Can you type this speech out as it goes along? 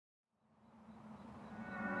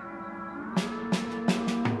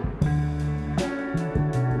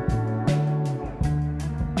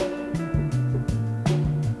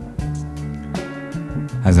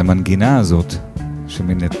אז המנגינה הזאת,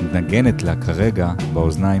 שמתנגנת לה כרגע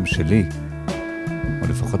באוזניים שלי, או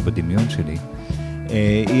לפחות בדמיון שלי,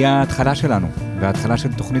 היא ההתחלה שלנו, וההתחלה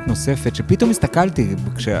של תוכנית נוספת, שפתאום הסתכלתי,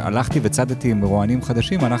 כשהלכתי וצדתי עם מרואיינים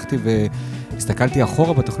חדשים, הלכתי והסתכלתי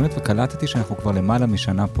אחורה בתוכנית וקלטתי שאנחנו כבר למעלה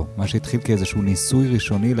משנה פה. מה שהתחיל כאיזשהו ניסוי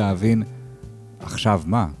ראשוני להבין, עכשיו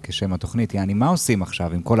מה, כשם התוכנית, יעני, מה עושים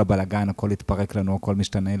עכשיו עם כל הבלגן, הכל התפרק לנו, הכל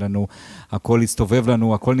משתנה לנו, הכל הסתובב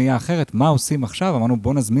לנו, הכל נהיה אחרת, מה עושים עכשיו? אמרנו,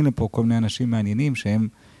 בוא נזמין לפה כל מיני אנשים מעניינים שהם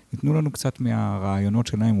ייתנו לנו קצת מהרעיונות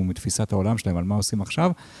שלהם ומתפיסת העולם שלהם על מה עושים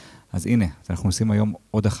עכשיו. אז הנה, אנחנו עושים היום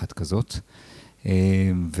עוד אחת כזאת,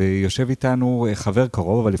 ויושב איתנו חבר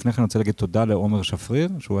קרוב, אבל לפני כן אני רוצה להגיד תודה לעומר שפריר,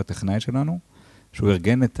 שהוא הטכנאי שלנו, שהוא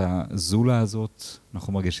ארגן את הזולה הזאת,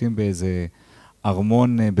 אנחנו מרגישים באיזה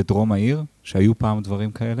ארמון בדרום העיר, שהיו פעם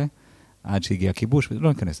דברים כאלה, עד שהגיע הכיבוש, לא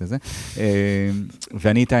ניכנס לזה,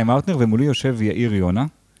 ואני איתי מאוטנר, ומולי יושב יאיר יונה,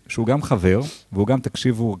 שהוא גם חבר, והוא גם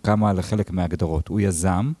תקשיבו כמה לחלק מההגדרות, הוא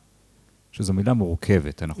יזם, שזו מילה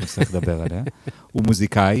מורכבת, אנחנו נצטרך לדבר עליה. הוא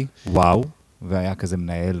מוסיקאי, וואו, והיה כזה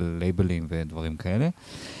מנהל לייבלים ודברים כאלה.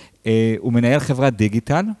 הוא מנהל חברת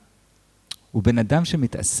דיגיטל, הוא בן אדם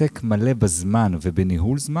שמתעסק מלא בזמן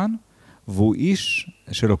ובניהול זמן, והוא איש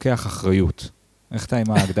שלוקח אחריות. איך אתה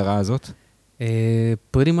עם ההגדרה הזאת?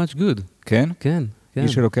 Pretty much good. כן? כן, כן.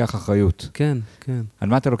 איש שלוקח אחריות. כן, כן. על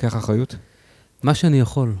מה אתה לוקח אחריות? מה שאני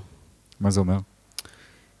יכול. מה זה אומר?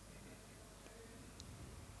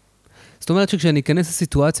 זאת אומרת שכשאני אכנס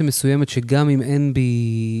לסיטואציה מסוימת שגם אם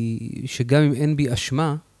אין בי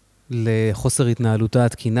אשמה לחוסר התנהלותה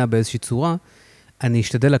התקינה באיזושהי צורה, אני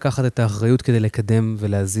אשתדל לקחת את האחריות כדי לקדם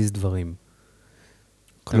ולהזיז דברים.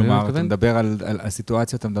 כלומר, אתה מדבר על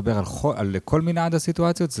הסיטואציה, אתה מדבר על כל מנעד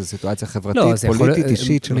הסיטואציות? זו סיטואציה חברתית, פוליטית,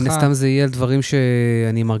 אישית שלך? מן הסתם זה יהיה על דברים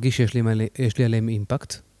שאני מרגיש שיש לי עליהם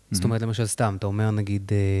אימפקט. זאת אומרת, למשל סתם, אתה אומר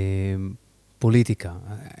נגיד פוליטיקה.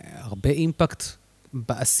 הרבה אימפקט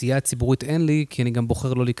בעשייה הציבורית אין לי, כי אני גם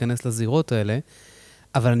בוחר לא להיכנס לזירות האלה,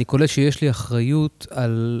 אבל אני קולט שיש לי אחריות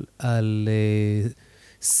על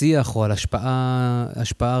שיח או על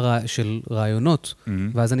השפעה של רעיונות,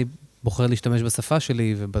 ואז אני בוחר להשתמש בשפה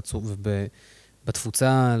שלי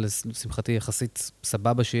ובתפוצה, לשמחתי יחסית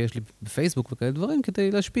סבבה שיש לי בפייסבוק וכאלה דברים,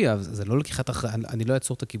 כדי להשפיע. זה לא לקיחת אחריות, אני לא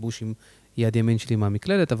אעצור את הכיבוש עם יד ימין שלי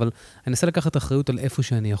מהמקלדת, אבל אני אנסה לקחת אחריות על איפה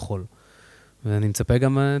שאני יכול. ואני מצפה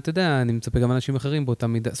גם, אתה יודע, אני מצפה גם אנשים אחרים באותה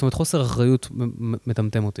מידה. זאת אומרת, חוסר אחריות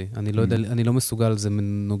מטמטם אותי. אני לא יודע, אני לא מסוגל, זה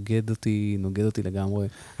נוגד אותי לגמרי.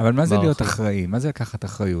 אבל מה זה להיות אחראי? מה זה לקחת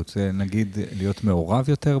אחריות? זה נגיד להיות מעורב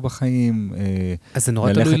יותר בחיים? אז זה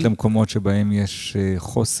נורא תלוי... ללכת למקומות שבהם יש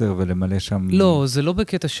חוסר ולמלא שם... לא, זה לא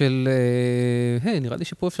בקטע של, היי, נראה לי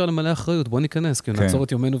שפה אפשר למלא אחריות, בוא ניכנס, כאילו נעצור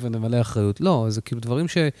את יומנו ונמלא אחריות. לא, זה כאילו דברים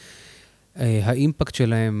שהאימפקט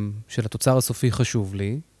שלהם, של התוצר הסופי חשוב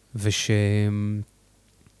לי,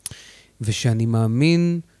 ושאני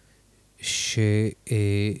מאמין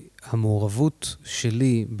שהמעורבות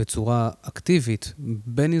שלי בצורה אקטיבית,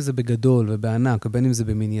 בין אם זה בגדול ובענק, ובין אם זה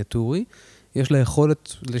במיניאטורי, יש לה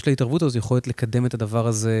יכולת, יש לה התערבות, אז יכולת לקדם את הדבר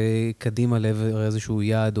הזה קדימה לעבר איזשהו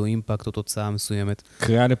יעד או אימפקט או תוצאה מסוימת.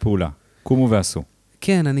 קריאה לפעולה, קומו ועשו.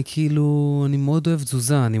 כן, אני מאוד אוהב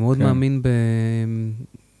תזוזה, אני מאוד מאמין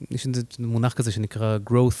יש מונח כזה שנקרא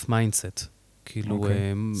growth mindset. כאילו...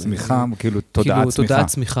 צמיחה, כאילו תודעת צמיחה. תודעת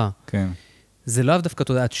צמיחה. כן. זה לא דווקא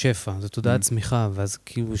תודעת שפע, זה תודעת צמיחה, ואז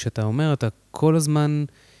כאילו שאתה אומר, אתה כל הזמן,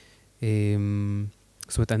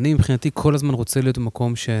 זאת אומרת, אני מבחינתי כל הזמן רוצה להיות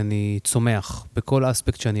במקום שאני צומח, בכל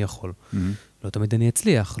האספקט שאני יכול. לא תמיד אני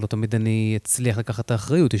אצליח, לא תמיד אני אצליח לקחת את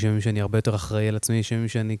האחריות, יש ימים שאני הרבה יותר אחראי על עצמי, יש ימים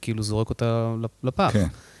שאני כאילו זורק אותה לפח. כן.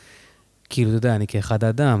 כאילו, אתה יודע, אני כאחד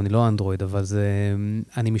האדם, אני לא אנדרואיד, אבל זה...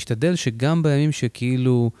 אני משתדל שגם בימים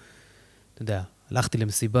שכאילו... אתה יודע, הלכתי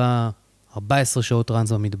למסיבה 14 שעות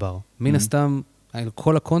טרנס במדבר. מן הסתם,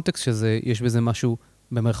 כל הקונטקסט שזה, יש בזה משהו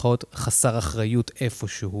במרכאות חסר אחריות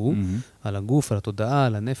איפשהו, על הגוף, על התודעה,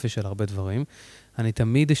 על הנפש, על הרבה דברים. אני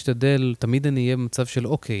תמיד אשתדל, תמיד אני אהיה במצב של,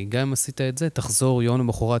 אוקיי, גם אם עשית את זה, תחזור יום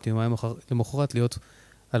למחרת, יומיים למחרת, להיות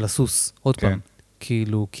על הסוס. עוד פעם.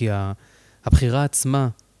 כאילו, כי הבחירה עצמה,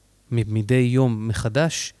 מדי יום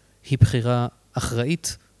מחדש, היא בחירה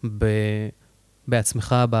אחראית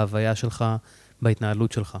בעצמך, בהוויה שלך,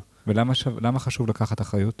 בהתנהלות שלך. ולמה חשוב לקחת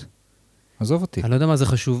אחריות? עזוב אותי. אני לא יודע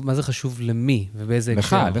מה זה חשוב למי, ובאיזה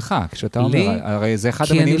הקשר. לך, כשאתה אומר, הרי זה אחד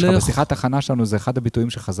המינים שלך, בשיחת הכנה שלנו, זה אחד הביטויים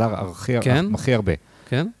שחזר הכי הרבה.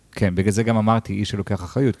 כן? כן, בגלל זה גם אמרתי, איש שלוקח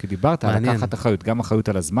אחריות, כי דיברת על לקחת אחריות, גם אחריות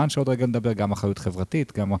על הזמן שעוד רגע נדבר, גם אחריות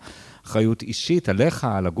חברתית, גם אחריות אישית עליך,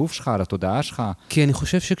 על הגוף שלך, על התודעה שלך. כי אני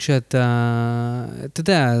חושב שכשאתה, אתה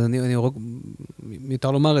יודע,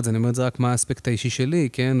 יותר לומר את זה, אני אומר את זה רק מה האספקט האישי שלי,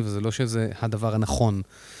 כן? וזה לא שזה הדבר הנכון.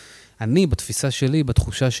 אני, בתפיסה שלי,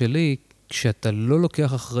 בתחושה שלי, כשאתה לא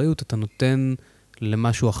לוקח אחריות, אתה נותן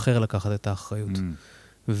למשהו אחר לקחת את האחריות.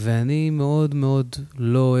 ואני מאוד מאוד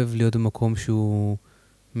לא אוהב להיות במקום שהוא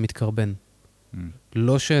מתקרבן.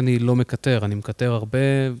 לא שאני לא מקטר, אני מקטר הרבה,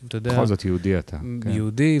 אתה יודע... בכל זאת יהודי אתה.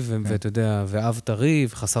 יהודי, ואתה יודע, ואב טרי,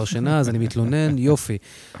 וחסר שינה, אז אני מתלונן, יופי.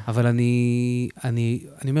 אבל אני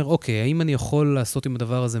אומר, אוקיי, האם אני יכול לעשות עם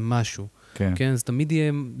הדבר הזה משהו? כן, זה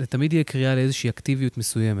תמיד יהיה קריאה לאיזושהי אקטיביות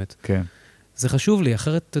מסוימת. כן. זה חשוב לי,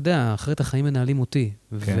 אחרת, אתה יודע, אחרת החיים מנהלים אותי.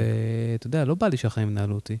 ואתה יודע, לא בא לי שהחיים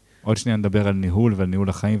מנהלו אותי. עוד שנייה נדבר על ניהול ועל ניהול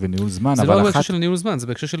החיים וניהול זמן, זה לא בהקשר של ניהול זמן, זה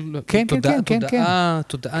בהקשר של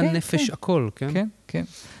תודעה, נפש, הכל, כן? כן, כן.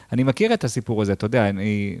 אני מכיר את הסיפור הזה, אתה יודע,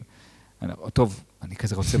 טוב, אני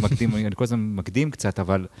כזה רוצה מקדים, אני כל הזמן מקדים קצת,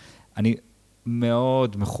 אבל אני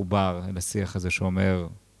מאוד מחובר לשיח הזה שאומר,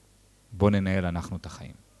 בוא ננהל אנחנו את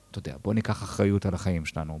החיים. אתה יודע, בוא ניקח אחריות על החיים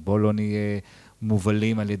שלנו, בוא לא נהיה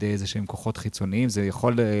מובלים על ידי איזה שהם כוחות חיצוניים, זה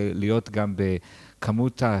יכול להיות גם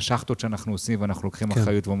בכמות השחטות שאנחנו עושים, ואנחנו לוקחים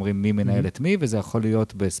אחריות ואומרים מי מנהל את מי, וזה יכול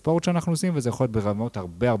להיות בספורט שאנחנו עושים, וזה יכול להיות ברמות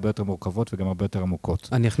הרבה הרבה יותר מורכבות וגם הרבה יותר עמוקות.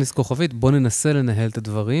 אני אכניס כוכבית, בוא ננסה לנהל את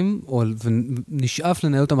הדברים, ונשאף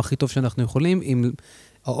לנהל אותם הכי טוב שאנחנו יכולים, עם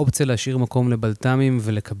האופציה להשאיר מקום לבלת"מים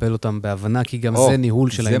ולקבל אותם בהבנה, כי גם זה ניהול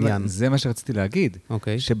של העניין. זה מה שרציתי להגיד,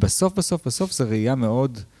 שבסוף, בסוף, בסוף זה ראייה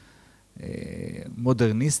מאוד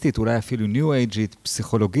מודרניסטית, אולי אפילו ניו-אייג'ית,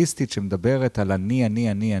 פסיכולוגיסטית, שמדברת על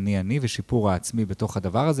אני, ושיפור העצמי בתוך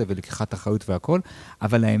הדבר הזה, ולקיחת אחריות והכל,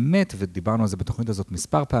 אבל האמת, ודיברנו על זה בתוכנית הזאת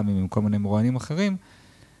מספר פעמים, עם כל מיני מרואיינים אחרים,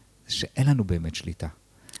 שאין לנו באמת שליטה.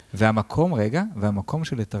 והמקום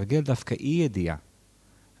של לתרגל דווקא אי ידיעה,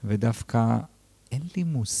 ודווקא אין לי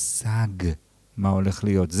מושג מה הולך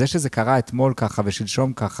להיות. זה שזה קרה אתמול ככה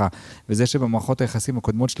ושלשום ככה, וזה שבמערכות היחסים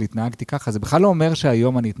הקודמות שלי התנהגתי ככה, זה בכלל לא אומר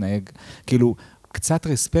שהיום אני אתנהג, כאילו, קצת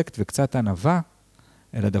רספקט וקצת ענווה,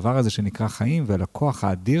 אל הדבר הזה שנקרא חיים, ועל הכוח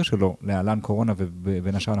האדיר שלו, להלן קורונה,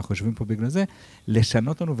 ובין השאר אנחנו יושבים פה בגלל זה,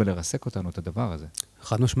 לשנות לנו ולרסק אותנו את הדבר הזה.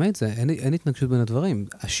 חד משמעית, אין התנגשות בין הדברים.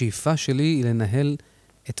 השאיפה שלי היא לנהל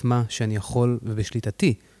את מה שאני יכול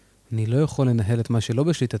ובשליטתי. אני לא יכול לנהל את מה שלא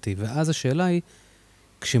בשליטתי, ואז השאלה היא,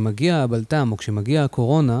 כשמגיע הבלטם או כשמגיע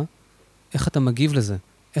הקורונה, איך אתה מגיב לזה?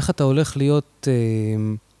 איך אתה הולך להיות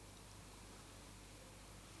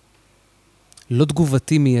לא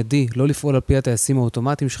תגובתי מיידי, לא לפעול על פי הטייסים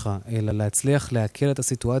האוטומטיים שלך, אלא להצליח להקל את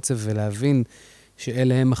הסיטואציה ולהבין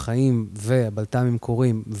שאלה הם החיים והבלטמים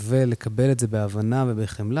קורים, ולקבל את זה בהבנה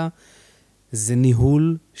ובחמלה, זה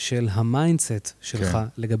ניהול של המיינדסט שלך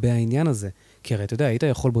לגבי העניין הזה. כי הרי אתה יודע, היית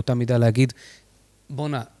יכול באותה מידה להגיד,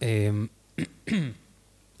 בונה,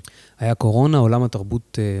 היה קורונה, עולם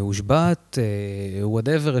התרבות הושבת,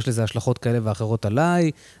 whatever, יש לזה השלכות כאלה ואחרות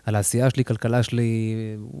עליי, על העשייה שלי, כלכלה שלי,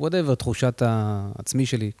 whatever, תחושת העצמי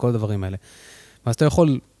שלי, כל הדברים האלה. ואז אתה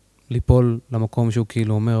יכול ליפול למקום שהוא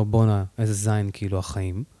כאילו אומר, בונה, איזה זין כאילו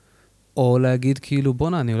החיים, או להגיד כאילו,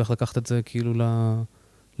 בונה, אני הולך לקחת את זה כאילו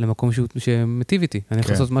למקום שמטיב איתי, אני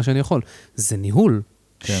יכול לעשות מה שאני יכול. זה ניהול,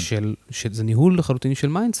 זה ניהול לחלוטין של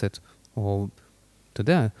מיינדסט, או, אתה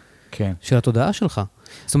יודע, של התודעה שלך.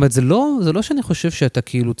 זאת אומרת, זה לא שאני חושב שאתה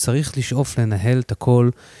כאילו צריך לשאוף לנהל את הכל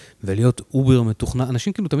ולהיות אובר מתוכנן.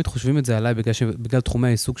 אנשים כאילו תמיד חושבים את זה עליי בגלל תחומי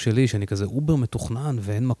העיסוק שלי, שאני כזה אובר מתוכנן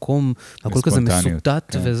ואין מקום, הכל כזה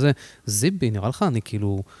מסוטט וזה. זיבי, נראה לך, אני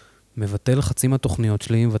כאילו מבטל חצי מהתוכניות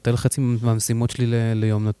שלי, מבטל חצי מהמשימות שלי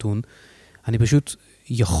ליום נתון. אני פשוט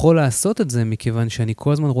יכול לעשות את זה מכיוון שאני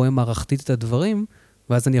כל הזמן רואה מערכתית את הדברים,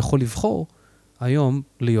 ואז אני יכול לבחור היום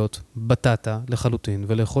להיות בטטה לחלוטין,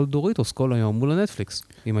 ולאכול דוריטוס כל היום מול הנטפליקס,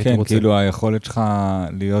 אם הייתי רוצה. כן, כאילו היכולת שלך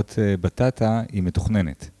להיות בטטה היא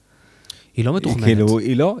מתוכננת. היא לא מתוכננת. כאילו,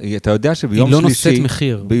 היא לא, אתה יודע שביום שלישי, היא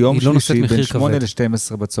לא נושאת מחיר בין 8 כבד.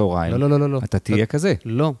 ל-12 בצהריים, לא. אתה תהיה כזה.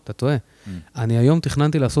 לא, אתה טועה. אני היום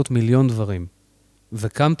תכננתי לעשות מיליון דברים,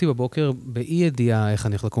 וקמתי בבוקר באי ידיעה איך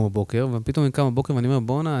אני הולך לקום בבוקר, ופתאום אני קם בבוקר ואני אומר,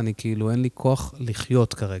 בונה, אני כאילו, אין לי כוח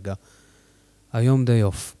לחיות כרגע. היום די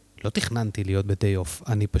אוף. לא תכננתי להיות בדי אוף,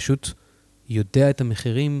 אני פשוט יודע את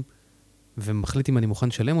המחירים ומחליט אם אני מוכן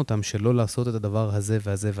לשלם אותם, שלא לעשות את הדבר הזה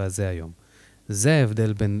והזה והזה היום. זה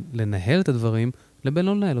ההבדל בין לנהל את הדברים לבין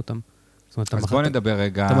לא לנהל אותם. זאת אומרת, אז בוא נדבר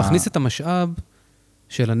רגע. אתה מכניס את המשאב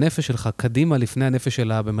של הנפש שלך קדימה לפני הנפש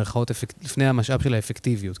שלה, במרכאות, לפני המשאב של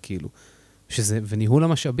האפקטיביות, כאילו. וניהול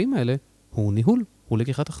המשאבים האלה הוא ניהול, הוא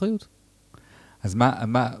לקיחת אחריות. אז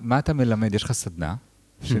מה אתה מלמד? יש לך סדנה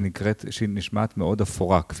שהיא נשמעת מאוד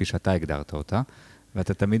אפורה, כפי שאתה הגדרת אותה,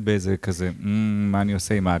 ואתה תמיד באיזה כזה, מה אני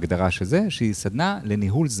עושה עם ההגדרה שזה, שהיא סדנה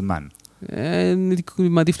לניהול זמן. אני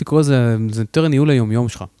מעדיף לקרוא זה יותר ניהול היומיום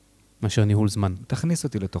שלך, מאשר ניהול זמן. תכניס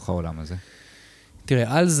אותי לתוך העולם הזה.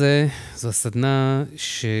 תראה, על זה, זו הסדנה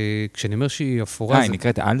שכשאני אומר שהיא אפורה... היא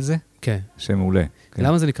נקראת על זה? כן. שם מעולה. כן.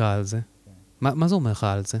 למה זה נקרא על זה? מה זה אומר לך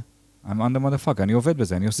על זה? I'm on the motherfucker, אני עובד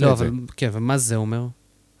בזה, אני עושה לא, את זה. אבל, כן, ומה זה אומר?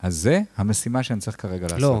 אז זה המשימה שאני צריך כרגע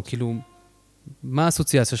לעשות. לא, כאילו, מה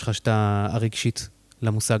האסוציאציה שלך שאתה הרגשית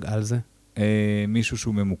למושג על זה? מישהו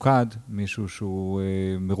שהוא ממוקד, מישהו שהוא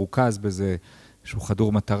מרוכז בזה, שהוא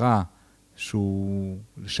חדור מטרה, שהוא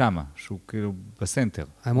שמה, שהוא כאילו בסנטר.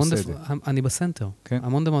 אני בסנטר. כן. I'm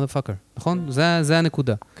on the motherfucker, נכון? זה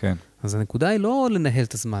הנקודה. כן. אז הנקודה היא לא לנהל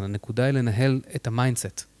את הזמן, הנקודה היא לנהל את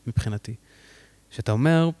המיינדסט מבחינתי. שאתה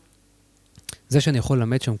אומר, זה שאני יכול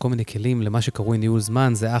ללמד שם כל מיני כלים למה שקרוי ניהול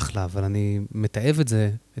זמן, זה אחלה, אבל אני מתאהב את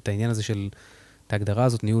זה, את העניין הזה של, את ההגדרה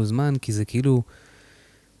הזאת, ניהול זמן, כי זה כאילו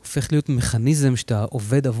הופך להיות מכניזם שאתה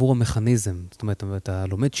עובד עבור המכניזם. זאת אומרת, אתה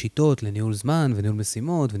לומד שיטות לניהול זמן וניהול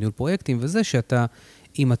משימות וניהול פרויקטים, וזה שאתה,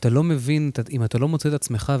 אם אתה לא מבין, אם אתה לא מוצא את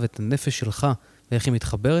עצמך ואת הנפש שלך, ואיך היא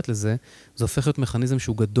מתחברת לזה, זה הופך להיות מכניזם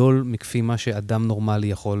שהוא גדול מכפי מה שאדם נורמלי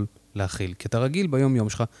יכול להכיל. כי אתה רגיל ביום יום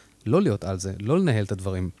שלך לא להיות על זה, לא לנהל את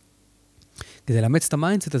הדברים. כדי לאמץ את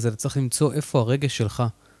המיינדסט הזה, אתה צריך למצוא איפה הרגש שלך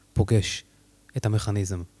פוגש את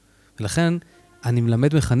המכניזם. ולכן, אני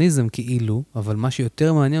מלמד מכניזם כאילו, אבל מה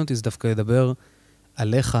שיותר מעניין אותי זה דווקא לדבר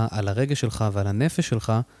עליך, על הרגש שלך ועל הנפש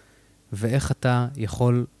שלך, ואיך אתה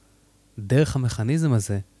יכול דרך המכניזם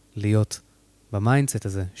הזה להיות במיינדסט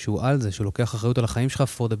הזה, שהוא על זה, שהוא לוקח אחריות על החיים שלך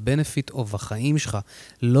for the benefit of החיים שלך,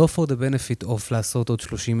 לא for the benefit of לעשות עוד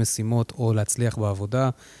 30 משימות, או להצליח בעבודה,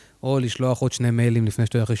 או לשלוח עוד 2 מיילים לפני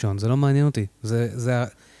שאתה הולך ראשון. זה לא מעניין אותי.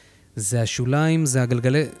 זה השוליים, זה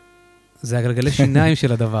הגלגלי שיניים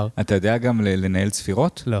של הדבר. אתה יודע גם לנהל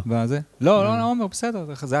צפירות? לא. בזה? לא, עומר,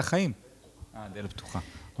 בסדר, זה החיים. דלת פתוחה.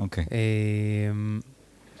 אוקיי.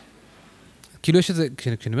 כאילו יש איזה,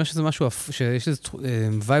 כשאני אומר שזה משהו, שיש איזה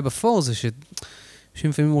וייב אפור, זה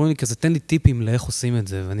לפעמים אומרים לי כזה, תן לי טיפים לאיך עושים את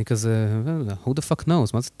זה, ואני כזה, who the fuck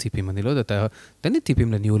knows, מה זה טיפים? אני לא יודע, תן לי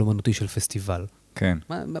טיפים לניהול אמנותי של פסטיבל. כן.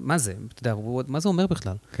 מה זה? אתה יודע, מה זה אומר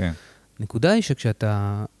בכלל? כן. הנקודה היא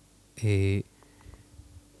שכשאתה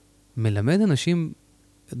מלמד אנשים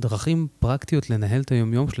דרכים פרקטיות לנהל את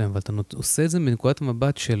היום-יום שלהם, ואתה עושה את זה מנקודת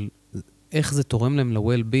המבט של איך זה תורם להם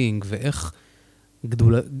ל-well-being, ואיך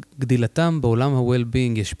גדילתם בעולם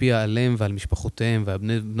ה-well-being ישפיע עליהם ועל משפחותיהם, ועל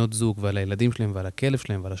בנות זוג, ועל הילדים שלהם, ועל הכלב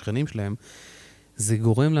שלהם, ועל השכנים שלהם, זה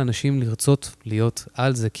גורם לאנשים לרצות להיות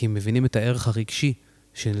על זה, כי הם מבינים את הערך הרגשי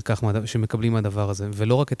שמקבלים מהדבר הזה,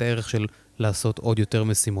 ולא רק את הערך של לעשות עוד יותר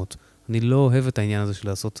משימות. אני לא אוהב את העניין הזה של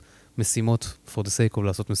לעשות משימות for the sake of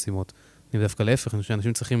לעשות משימות. אני דווקא להפך,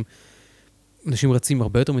 אנשים רצים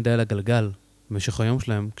הרבה יותר מדי על הגלגל במשך היום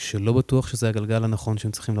שלהם, כשלא בטוח שזה הגלגל הנכון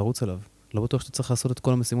שהם צריכים לרוץ עליו. לא בטוח שאתה צריך לעשות את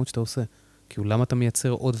כל המשימות שאתה עושה. כי למה אתה מייצר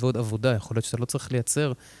עוד ועוד עבודה? יכול להיות שאתה לא צריך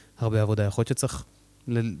לייצר הרבה עבודה. יכול להיות שצריך,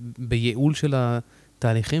 בייעול של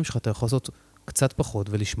התהליכים שלך, אתה יכול לעשות קצת פחות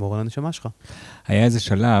ולשמור על הנשמה שלך. היה איזה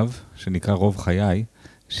שלב שנקרא רוב חיי,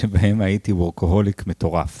 שבהם הייתי וורקוהוליק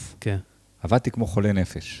מטורף. כן. עבדתי כמו חולה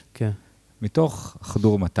נפש. כן. מתוך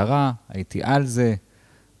חדור מטרה, הייתי על זה,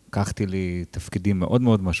 לקחתי לי תפקידים מאוד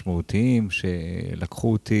מאוד משמעותיים,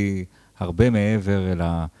 שלקחו אותי הרבה מעבר אל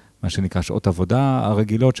מה שנקרא שעות עבודה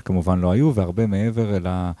הרגילות, שכמובן לא היו, והרבה מעבר אל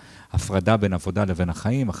ההפרדה בין עבודה לבין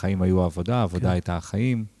החיים. החיים היו העבודה, העבודה הייתה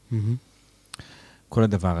החיים. כל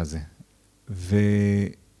הדבר הזה.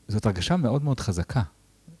 וזאת הרגשה מאוד מאוד חזקה.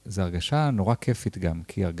 זו הרגשה נורא כיפית גם,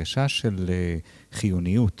 כי היא הרגשה של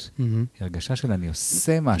חיוניות. היא הרגשה של אני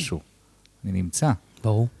עושה משהו, אני נמצא.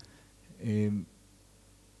 ברור.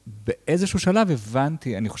 באיזשהו שלב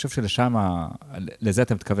הבנתי, אני חושב שלשם, לזה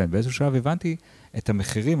אתה מתכוון, באיזשהו שלב הבנתי את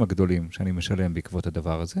המחירים הגדולים שאני משלם בעקבות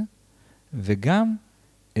הדבר הזה, וגם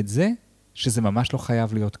את זה שזה ממש לא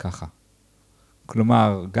חייב להיות ככה.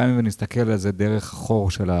 כלומר, גם אם אני אסתכל על זה דרך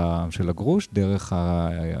החור של הגרוש, דרך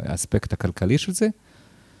האספקט הכלכלי של זה,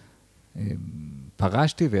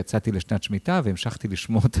 פרשתי ויצאתי לשנת שמיטה, והמשכתי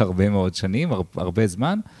לשמות הרבה מאוד שנים, הרבה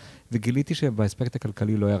זמן, וגיליתי שבאספקט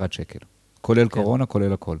הכלכלי לא ירד שקל. כולל קורונה,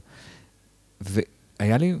 כולל הכל.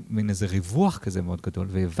 והיה לי מין איזה ריווח כזה מאוד גדול,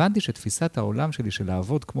 והבנתי שתפיסת העולם שלי של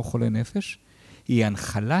לעבוד כמו חולה נפש, היא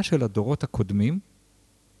הנחלה של הדורות הקודמים,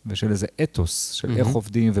 ושל איזה אתוס של איך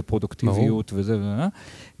עובדים ופרודוקטיביות וזה,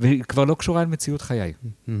 וכבר לא קשורה על מציאות חיי.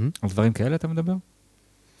 על דברים כאלה אתה מדבר?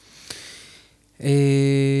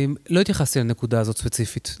 לא התייחסתי לנקודה הזאת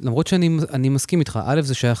ספציפית, למרות שאני מסכים איתך. א',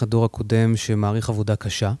 זה שייך הדור הקודם שמעריך עבודה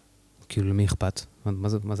קשה, כאילו למי אכפת? מה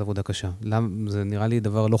זה עבודה קשה? זה נראה לי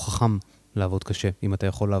דבר לא חכם לעבוד קשה, אם אתה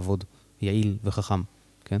יכול לעבוד יעיל וחכם,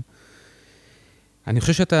 כן? אני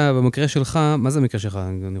חושב שאתה, במקרה שלך, מה זה המקרה שלך?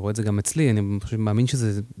 אני רואה את זה גם אצלי, אני פשוט מאמין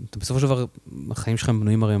שזה, בסופו של דבר, החיים שלך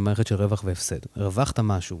בנויים הרי מערכת של רווח והפסד. הרווחת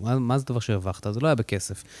משהו, מה זה דבר שהרווחת? זה לא היה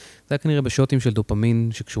בכסף. זה היה כנראה בשוטים של דופמין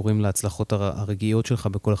שקשורים להצלחות הרגיעות שלך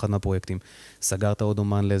בכל אחד מהפרויקטים. סגרת עוד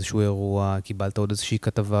אומן לאיזשהו אירוע, קיבלת עוד איזושהי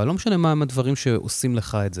כתבה, לא משנה מה הדברים שעושים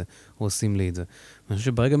לך את זה, או עושים לי את זה. אני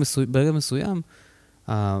חושב שברגע מסוים,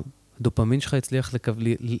 הדופמין שלך הצליח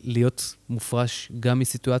להיות מופרש גם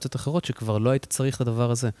מסיטואציות אחרות שכבר לא היית צריך את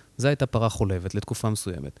הדבר הזה. זו הייתה פרה חולבת לתקופה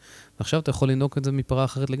מסוימת. ועכשיו אתה יכול לנוק את זה מפרה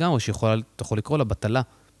אחרת לגמרי, שאתה יכול לקרוא לה בטלה,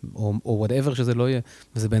 או whatever שזה לא יהיה,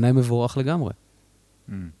 וזה בעיניי מבורך לגמרי.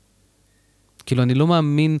 כאילו, אני לא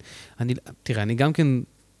מאמין, תראה, אני גם כן,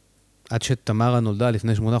 עד שתמרה נולדה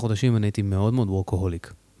לפני 8 חודשים, אני הייתי מאוד מאוד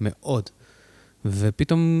וורקוהוליק. מאוד.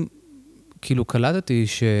 ופתאום, כאילו, קלטתי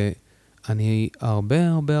אני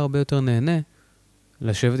הרבה יותר נהנה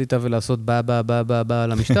לשבת איתה ולעשות בא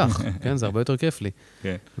למשטח, כן? זה הרבה יותר כיף לי.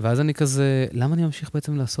 ואז אני כזה, למה אני ממשיך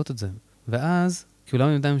בעצם לעשות את זה? ואז, כאילו,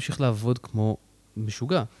 למה אני עדיין ממשיך לעבוד כמו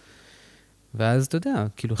משוגע? ואז, אתה יודע,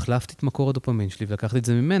 כאילו, החלפתי את מקור הדופמין שלי ולקחתי את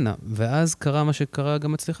זה ממנה, ואז קרה מה שקרה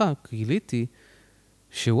גם אצלך, גיליתי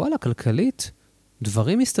שוואלה, כלכלית,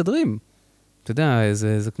 דברים מסתדרים. אתה יודע,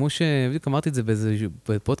 זה כמו בדיוק אמרתי את זה באיזה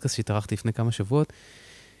פודקאסט שהתארחתי לפני כמה שבועות,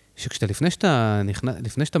 לפני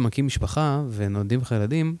שאתה מקים משפחה ונולדים לך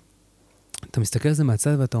ילדים, אתה מסתכל על זה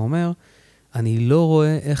מהצד ואתה אומר, אני לא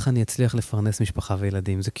רואה איך אני אצליח לפרנס משפחה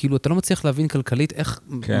וילדים. זה כאילו, אתה לא מצליח להבין כלכלית איך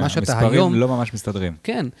מה שאתה היום... המספרים לא ממש מסתדרים.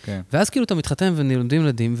 כן. ואז כאילו אתה מתחתן ונולדים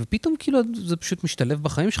ילדים, ופתאום כאילו זה פשוט משתלב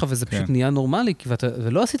בחיים שלך, וזה פשוט נהיה נורמלי,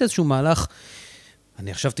 ולא עשית איזשהו מהלך,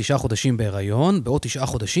 אני עכשיו 9 חודשים בהיריון, בעוד 9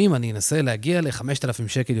 חודשים אני אנסה להגיע ל5,000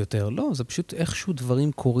 שקל יותר. לא, זה פשוט איכשהו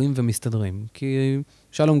דברים קורים ומסתדרים. כי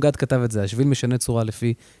שלום גד כתב את זה, השביל משנה צורה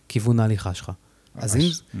לפי כיוון ההליכה שלך. אז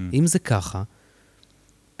אם זה ככה,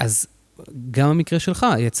 אז גם המקרה שלך,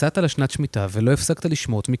 יצאת לשנת שמיטה ולא הפסקת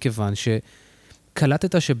לשמות מכיוון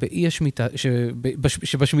שקלטת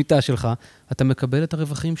שבשמיטה שלך אתה מקבל את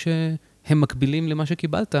הרווחים הם מקבילים למה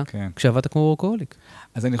שקיבלת, כשעבדת כמו וורקוהוליק.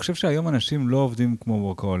 אז אני חושב שהיום אנשים לא עובדים כמו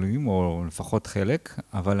וורקוהוליקים, או לפחות חלק,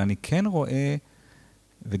 אבל אני כן רואה,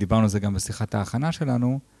 ודיברנו על זה גם בשיחת ההכנה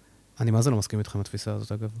שלנו, אני מה זה לא מסכים איתך עם התפיסה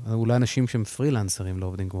הזאת, אגב? אולי אנשים שהם פרילנסרים לא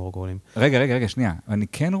עובדים כמו וורקוהוליקים. רגע, שנייה. אני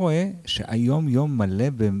כן רואה שהיום יום מלא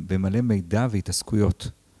במלא מידע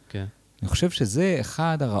והתעסקויות. כן. אני חושב שזה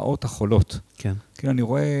אחד הרעות החולות. כן. כאילו אני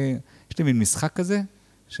רואה, יש לי מין משחק כזה,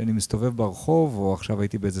 שאני מסתובב ברחוב, או עכשיו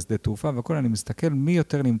הייתי באיזה שדה תעופה, וכל אני מסתכל מי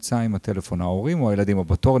יותר נמצא עם הטלפון, ההורים או הילדים, או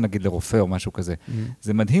בתור נגיד לרופא או משהו כזה.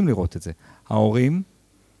 זה מדהים לראות את זה. ההורים,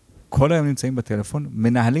 כל היום נמצאים בטלפון,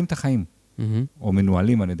 מנהלים את החיים, או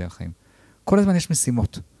מנוהלים על ידי החיים. כל הזמן יש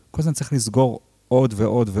משימות. כל הזמן צריך לסגור עוד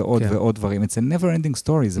ועוד ועוד ועוד דברים. It's a never ending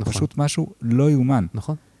story, זה פשוט משהו לא יומן.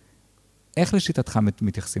 נכון. איך לשיטתך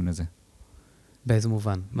מתייחסים לזה? באיזה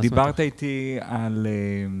מובן? דיברת איתי על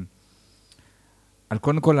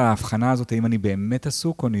קודם כל ההבחנה הזאת, האם אני באמת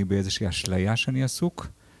עסוק, או אני באיזושהי אשליה שאני עסוק,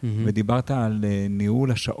 ודיברת על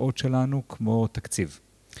ניהול השעות שלנו כמו תקציב.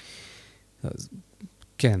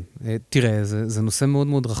 כן, תראה, זה נושא מאוד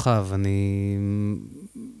מאוד רחב.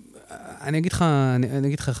 אני אגיד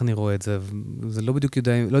לך איך אני רואה את זה, זה לא בדיוק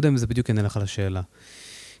לא יודע אם זה בדיוק יענה לך על השאלה.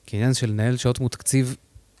 כי העניין של לנהל שעות כמו תקציב,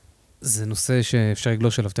 זה נושא שאפשר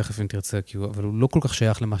לגלוש עליו תכף אם תרצה, אבל הוא לא כל כך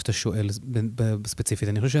שייך למה שאתה שואל ספציפית.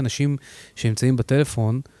 אני חושב שאנשים שנמצאים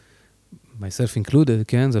בטלפון, myself included,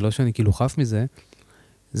 כן, זה לא שאני כאילו חף מזה,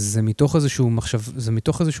 זה מתוך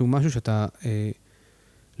איזשהו משהו שאתה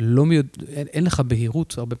אין לך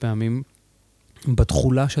בהירות הרבה פעמים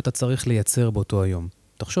בתחולה שאתה צריך לייצר באותו היום.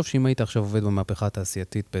 תחשוב שאם היית עכשיו עובד במהפכה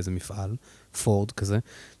התעשייתית באיזה מפעל, פורד כזה,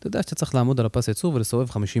 אתה יודע שאתה צריך לעמוד על הפס ייצור ולסובב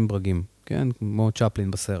 50 ברגים, כן? כמו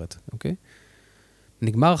צ'פלין בסרט, אוקיי?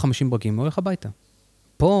 נגמר 50 ברגים, הולך הביתה.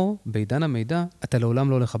 פה, בעידן המידע, אתה לעולם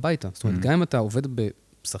לא הולך הביתה. זאת אומרת, גם אם אתה עובד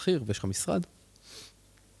בשכיר ויש לך משרד,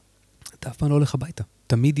 אתה אף פעם לא הולך הביתה.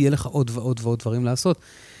 תמיד יהיה לך עוד ועוד ועוד דברים לעשות.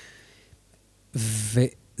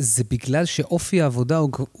 וזה בגלל שאופי העבודה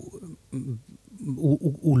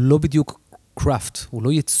הוא לא בדיוק קראפט, הוא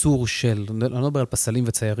לא יצור של, אני לא מדבר על פסלים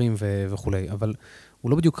וציירים וכו', אבל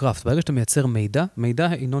הוא לא בדיוק קראפט. ברגע שאתה מייצר מידע,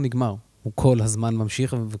 מידע אינו נגמר. הוא כל הזמן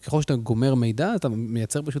ממשיך, וככל שאתה גומר מידע, אתה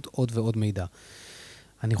מייצר פשוט עוד ועוד מידע.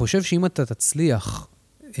 אני חושב שאם אתה תצליח,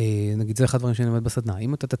 נגיד זה אחד הדברים שאני למד בסדנה,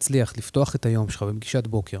 אם אתה תצליח לפתוח את היום שלך בפגישת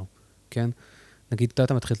בוקר, כן? נגיד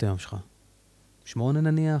אתה מתחיל את היום שלך. 8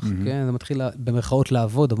 נניח, כן? זה מתחיל במרכאות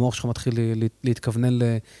לעבוד, המוח שלך מתחיל להתכוונן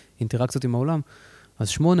לאינטראקציות עם העולם. אז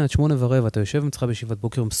 8 עד 8:15, אתה יושב מצחה בישיבת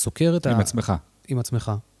בוקר, מסוקר את עם עצמך. עם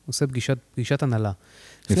עצמך. עושה פגישת הנהלה.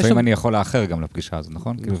 לפעמים אני יכול לאחר גם לפגישה הזו,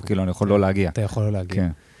 נכון? כאילו אני יכול לא להגיע. אתה יכול לא להגיע.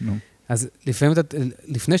 כן, נו. אז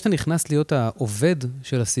לפני שאתה נכנס להיות העובד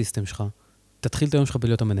של הסיסטם שלך, תתחיל את היום שלך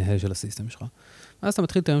בלהיות המנהל של הסיסטם שלך. אז אתה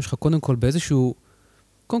מתחיל את היום שלך קודם כל באיזשהו,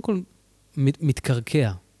 קודם כל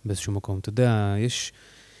מתקרקע באיזשהו מקום. אתה יודע, יש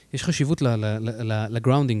חשיבות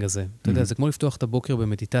לגראונדינג הזה. אתה יודע, זה כמו לפתוח את הבוקר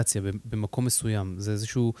במדיטציה, במקום מסוים. זה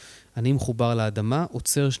איזשהו, אני מחובר לאדמה,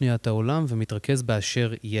 עוצר שנייה את העולם ומתרכז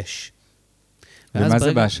באשר יש. ומה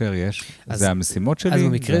זה באשר יש? זה המשימות שלי?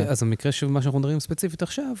 אז במקרה של מה שאנחנו מדברים ספציפית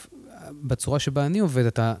עכשיו, בצורה שבה אני עובד,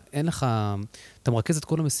 אתה מרכז את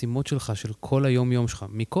כל המשימות שלך, של כל היום-יום שלך,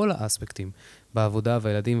 מכל האספקטים, בעבודה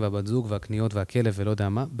והילדים והבת זוג והקניות והכלב ולא יודע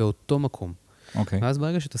מה, באותו מקום. אוקיי. ואז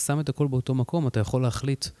ברגע שאתה שם את הכל באותו מקום, אתה יכול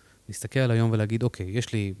להחליט, להסתכל על היום ולהגיד, אוקיי,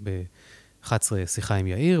 יש לי ב-11 שיחה עם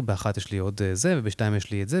יאיר, ב-1 יש לי עוד זה, וב-2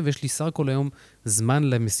 יש לי את זה, ויש לי סך הכל היום זמן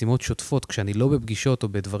למשימות שוטפות, כשאני לא בפגישות או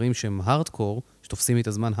בדברים שהם הארדקור, שתופסים לי את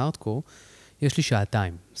הזמן הארדקור, יש לי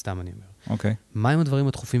שעתיים, סתם אני אומר. אוקיי. מהם הדברים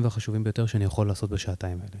הדחופים והחשובים ביותר שאני יכול לעשות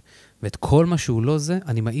בשעתיים האלה? ואת כל מה שהוא לא זה,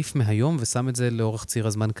 אני מעיף מהיום ושם את זה לאורך ציר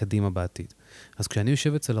הזמן קדימה בעתיד. אז כשאני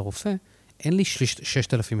יושב אצל הרופא, אין לי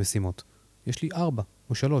 6,000 משימות. יש לי 4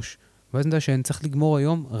 או 3. ואז אני יודע שאני צריך לגמור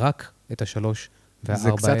היום רק את 3 וה-4 האלה.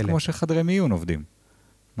 זה קצת כמו שחדרי מיון עובדים.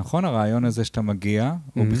 נכון? הרעיון הזה שאתה מגיע,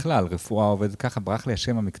 או בכלל, רפואה עובדת ככה, ברח לי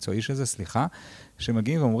השם המקצועי של זה, סליחה,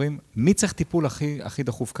 שמגיעים ואומרים, מי צריך טיפול הכי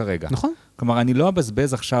דחוף כרגע? נכון. כלומר, אני לא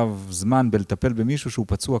אבזבז עכשיו זמן בלטפל במישהו שהוא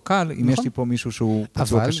פצוע קל, אם יש לי פה מישהו שהוא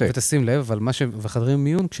פצוע קשה. ותשים לב, אבל וחדרים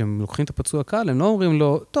מיון, כשהם לוקחים את הפצוע קל, הם לא אומרים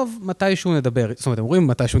לו, טוב, מתישהו נדבר, זאת אומרת, הם אומרים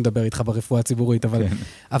מתישהו נדבר איתך ברפואה הציבורית,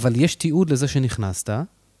 אבל יש תיעוד לזה שנכנסת,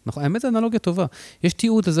 נכון, האמת זה אנלוגיה טובה. יש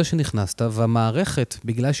תיעוד לזה שנכנסת, והמערכת,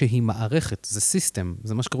 בגלל שהיא מערכת, זה סיסטם,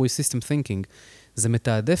 זה מה שקרוי סיסטם תינקינג, זה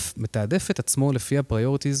מתעדף את עצמו לפי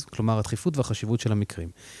הפריוריטיז, כלומר, הדחיפות והחשיבות של המקרים.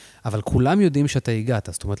 אבל כולם יודעים שאתה הגעת,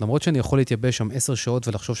 זאת אומרת, למרות שאני יכול להתייבש שם 10 שעות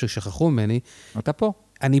ולחשוב ששכחו ממני, אתה פה.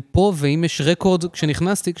 אני פה, ואם יש רקורד,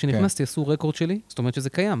 כשנכנסתי עשו רקורד שלי, זאת אומרת שזה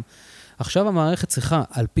קיים. עכשיו המערכת צריכה,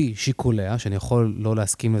 על פי שיקוליה, שאני יכול לא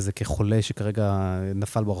להסכים לזה כחולה שכרגע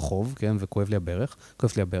נפל ברחוב, כן, וכואב לי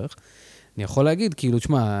הברך, אני יכול להגיד, כאילו,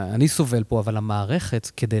 תשמע, אני סובל פה, אבל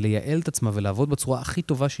המערכת, כדי לייעל את עצמה ולעבוד בצורה הכי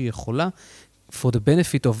טובה שהיא יכולה, for the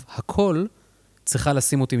benefit of הכל, צריכה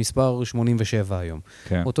לשים אותי מספר 87 היום.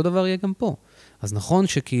 כן. אותו דבר יהיה גם פה. אז נכון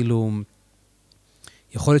שכאילו,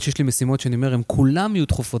 יכול להיות שיש לי משימות שאני אומר, הן כולם יהיו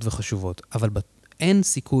דחופות וחשובות, אבל אין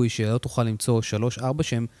סיכוי שלא תוכל למצוא 3-4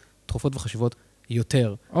 שהן דחופות וחשובות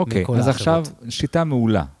יותר מכל האחרות. אוקיי, אז עכשיו שיטה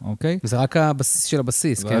מעולה, אוקיי? זה רק הבסיס של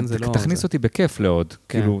הבסיס, כן? זה לא... תכניס אותי בכיף לעוד.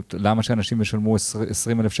 כאילו, למה שאנשים ישלמו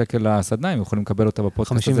 20,000 שקל לסדנה, הם יכולים לקבל אותה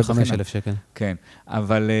בפודקאסט הזה בחינם. 55,000 שקל. כן,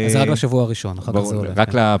 אבל... אז זה רק לשבוע הראשון, אחר כך זה הולך.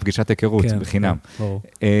 רק לפגישת היכרות, בחינם. ברור.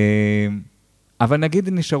 אבל נגיד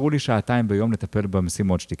נשארו לי שעתיים ביום לטפל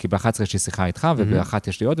במשימות שלי, כי ב-11 יש לי שיחה איתך, וב-1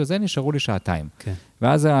 יש לי עוד, וזה נשארו לי שעתיים. כן.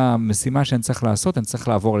 ואז המשימה שאני צריך לעשות, אני צריך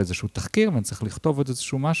לעבור על איזשהו תחקיר, ואני צריך לכתוב עוד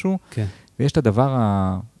איזשהו משהו, כן. ויש את הדבר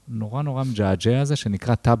הנורא נורא מג'עג'ע הזה,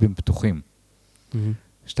 שנקרא טאבים פתוחים.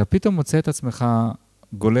 שאתה פתאום מוצא את עצמך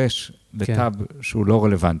גולש לטאב שהוא לא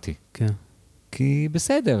רלוונטי. כן. כי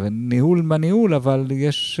בסדר, ניהול מה ניהול, אבל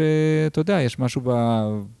יש, אתה יודע, יש משהו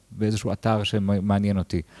באיזשהו אתר שמעניין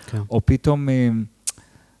אותי. כן. או פתאום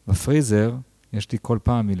בפריזר, יש לי כל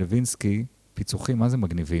פעם מלווינסקי, פיצוחים, מה זה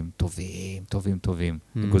מגניבים? טובים, טובים, טובים.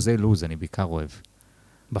 אגוזי לוז, אני בעיקר אוהב.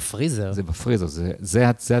 בפריזר? זה בפריזר,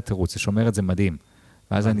 זה התירוץ, זה שומר את זה מדהים.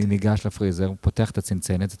 ואז אני ניגש לפריזר, פותח את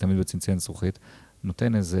הצנצנת, זה תמיד בצנצנת זכוכית,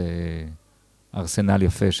 נותן איזה ארסנל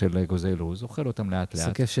יפה של אגוזי לוז, אוכל אותם לאט לאט.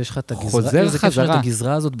 זה כיף שיש לך את הגזרה. חוזר חזרה. את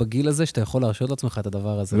הגזרה הזאת בגיל הזה, שאתה יכול להרשות לעצמך את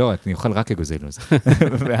הדבר הזה. לא, אני אוכל רק אגוזי לוז.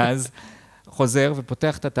 ואז חוזר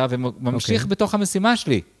ופותח את התא וממשיך בתוך המשימה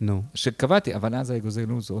שלי. נו. שקבעתי, אבל אז האגוזי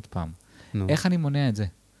לוז עוד פעם. איך אני מונע את זה?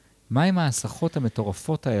 מה עם ההסחות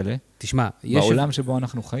המטורפות האלה? תשמע, בעולם שבו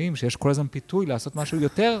אנחנו חיים, שיש כל הזמן פיתוי לעשות משהו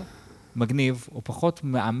יותר מגניב, או פחות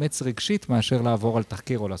מאמץ רגשית, מאשר לעבור על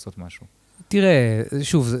תחקיר או לעשות משהו. תראה,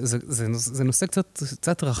 שוב, זה נושא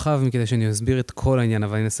קצת רחב מכדי שאני אסביר את כל העניין,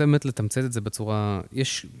 אבל אני אנסה באמת לתמצת את זה בצורה...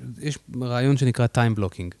 יש רעיון שנקרא time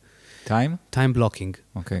blocking. time blocking.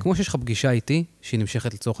 אוקיי. כמו שיש לך פגישה איתי, שהיא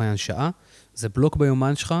נמשכת לצורך העניין שעה, זה בלוק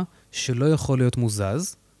ביומן שלך שלא יכול להיות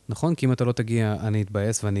מוזז, נכון? כי אם אתה לא תגיע, אני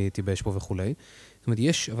אתבאס ואני אתייבש פה וכו'. זאת אומרת,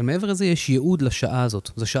 אבל מעבר לזה יש ייעוד לשעה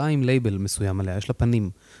הזאת. זו שעה עם לייבל מסוים עליה, יש לה פנים.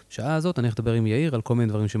 בשעה הזאת אני אדבר עם יאיר על כל מיני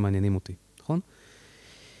דברים שמעניינים אותי, נכון?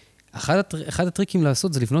 אחד הטריקים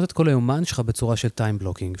לעשות זה לבנות את כל היומן שלך בצורה של time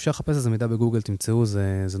blocking. אפשר לחפש איזה מידע בגוגל, תמצאו,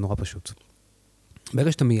 זה נורא פשוט.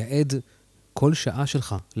 ברגע שאתה מייעד כל שעה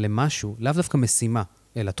שלך למשהו, לאו דווקא משימה,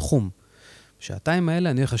 אלא תחום. שעתיים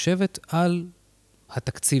האלה אני חשבת על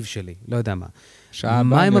התקציב שלי, לא יודע מה. שעה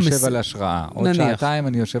הבאה אני יושב על השראה, עוד שעתיים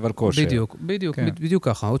אני יושב על כושר. בדיוק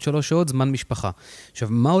ככה, עוד 3 שעות זמן משפחה. עכשיו,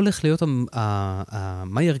 מה הולך להיות,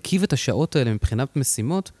 מה ירכיב את השעות האלה מבחינת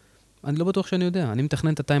משימות? אני לא בטוח שאני יודע. אני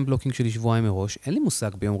מתכנן את הטיים בלוקינג שלי שבועיים מראש. אין לי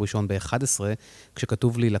מושג ביום ראשון ב-11,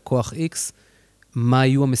 כשכתוב לי לקוח X, מה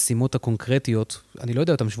יהיו המשימות הקונקרטיות. אני לא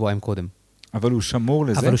יודע אותם שבועיים קודם. אבל הוא שמור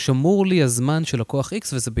לזה? אבל הוא שמור לי הזמן של לקוח X,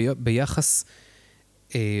 וזה ביחס,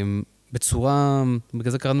 בצורה,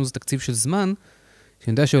 בגלל זה קראנו לזה תקציב של זמן,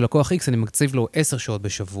 שאני יודע שלקוח X אני מקציב לו 10 שעות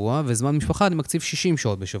בשבוע, וזמן משפחה אני מקציב 60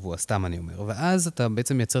 שעות בשבוע, סתם אני אומר. ואז אתה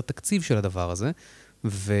בעצם מייצר תקציב של הדבר הזה,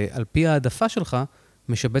 ועל פי העדפה שלך,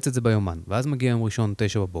 משבץ את זה ביומן. ואז מגיע יום ראשון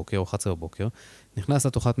 9 בבוקר או 11 בבוקר, נכנס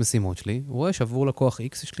לתוכנת משימות שלי, רואה שעבור לקוח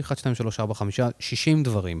X יש לי 1, 2, 3, 4, 5, 60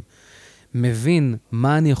 דברים. מבין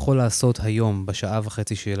מה אני יכול לעשות היום בשעה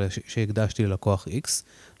וחצי שהקדשתי ללקוח X,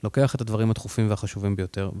 לוקח את הדברים הדחופים והחשובים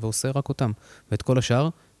ביותר, ועושה רק אותם. ואת כל השאר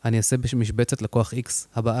אני אעשה במשבצת לקוח X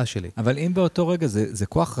הבאה שלי. אבל אם באותו רגע, זה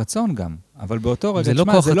כוח רצון גם, אבל באותו רגע,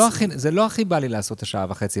 זה לא הכי בא לי לעשות את השעה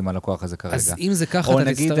וחצי עם הלקוח הזה כרגע. אז אם זה ככה, או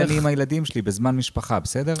נגיד אני עם הילדים שלי בזמן משפחה,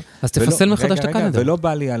 בסדר? אז תפסל מחדש את הקנדה. ולא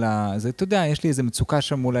בא לי על זה, אתה יודע, יש לי איזה מצוקה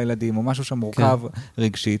שם מול הילדים, או משהו שם מורכב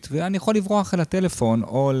רגשית, ואני יכול לברוח על הטלפון,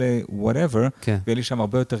 או ל-whatever, ויהיה לי שם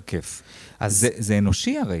הרבה יותר כיף. אז זה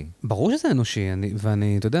אנושי הרי. ברור שזה אנושי,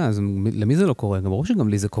 ואני, אתה יודע, למי זה לא קורה? גם ברור שגם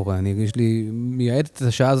לי זה קורה. יש לי מייעד את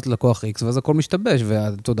השעה הזאת לקוח X, ואז הכל משתבש,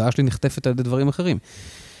 והתודעה שלי נחטפת על דברים אחרים.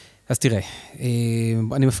 אז תראה,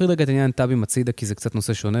 אני מפריד רגע את עניין טאבים הצידה, כי זה קצת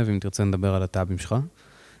נושא שונה, ואם תרצה נדבר על הטאבים שלך.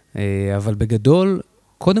 אבל בגדול,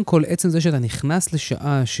 קודם כל, עצם זה שאתה נכנס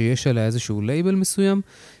לשעה שיש עליה איזשהו לייבל מסוים,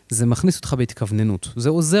 זה מכניס אותך בהתכווננות. זה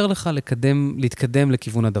עוזר לך להתקדם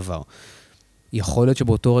לכיוון הדבר. יכול להיות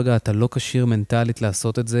שבאותו רגע אתה לא קשיר מנטלית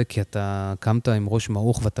לעשות את זה, כי אתה קמת עם ראש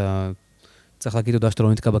מעוך ואתה צריך להגיד תודה שאתה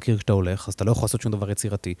לא נתקע בקיר כשאתה הולך, אז אתה לא יכול לעשות שום דבר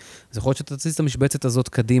יצירתי. אז יכול להיות שאתה תציץ את המשבצת הזאת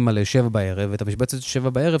קדימה ל7 בערב, ואת המשבצת 7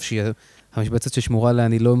 בערב, שהיא המשבצת ששמורה לה,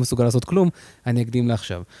 אני לא מסוגל לעשות כלום, אני אקדים לה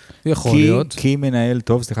עכשיו. יכול להיות. כי מנהל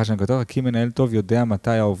טוב, סליחה שאני כתוב, כי מנהל טוב יודע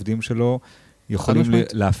מתי העובדים שלו יכולים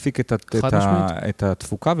להפיק את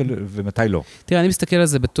התפוקה ומתי לא. תראה, אני מסתכל על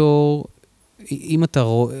זה בתור, אם אתה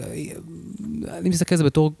רואה, אני מסתכל על זה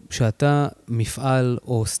בתור שאתה מפעל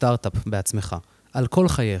או סטארט-אפ בעצמך, על כל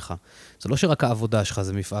חייך. זה לא שרק העבודה שלך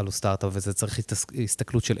זה מפעל או סטארט-אפ, וזה צריך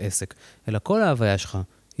הסתכלות של עסק, אלא כל ההוויה שלך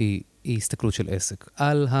היא הסתכלות של עסק.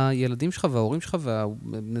 על הילדים שלך וההורים שלך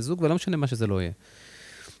והבני זוג, ולא משנה מה שזה לא יהיה.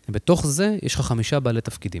 בתוך זה יש לך 5 בעלי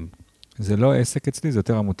תפקידים. זה לא עסק אצלי, זה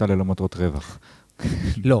יותר עמותה ללא מטרות רווח.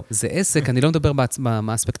 לא, זה עסק, אני לא מדבר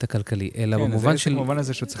מהאספקט הכלכלי, אלא במובן של... כן, במובן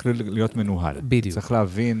הזה שצריך להיות מנוהל. בדיוק. צריך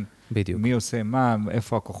להבין מי עושה מה,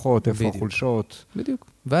 איפה הכוחות, איפה החולשות. בדיוק.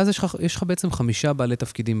 ואז יש לך בעצם 5 בעלי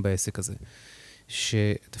תפקידים בעסק הזה.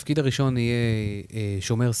 שהתפקיד הראשון יהיה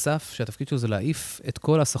שומר סף, שהתפקיד שלו זה להעיף את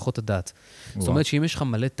כל הסחות הדעת. זאת אומרת שאם יש לך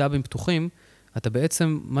מלא טאבים פתוחים, אתה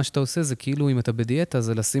בעצם, מה שאתה עושה זה כאילו אם אתה בדיאטה,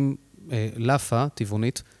 זה לשים לפה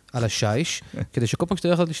טבעונית, על השיש, כדי שכל פעם שאתה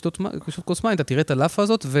הולך לשתות כוס מים, אתה תראה את הלפה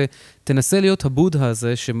הזאת, ותנסה להיות הבודה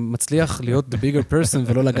הזה, שמצליח להיות the bigger person,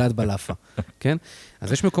 ולא לגעת בלפה, כן?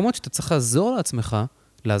 אז יש מקומות שאתה צריך לעזור לעצמך,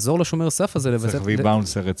 לעזור לשומר סף הזה, צריך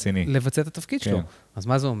וי-באונסר רציני. לבצע את התפקיד שלו. אז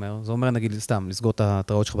מה זה אומר? זה אומר, נגיד, סתם, לסגור את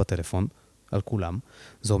ההתראות שלך בטלפון, על כולם.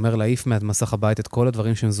 זה אומר להעיף מהמסך הבית את כל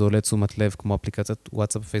הדברים שהם זולי תשומת לב, כמו אפליקציית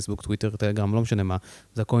וואטסאפ, פייסבוק, טוויטר, טלגרם, לא משנה מה.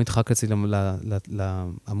 זה הכל נדחק אצלי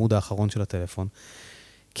לעמוד האחרון של הטלפון.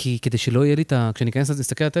 כי כדי שלא יהיה לי כשאני אכנס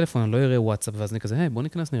להסתכל על הטלפון, אני לא אראה וואטסאפ, ואז אני כזה, בוא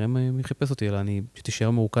ניכנס, נראה מי חיפש אותי, אלא אני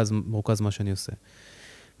שתישאר מרוכז מה שאני עושה.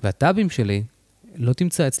 והטאבים שלי, לא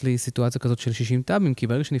תמצא אצלי סיטואציה כזאת של 60 טאבים, כי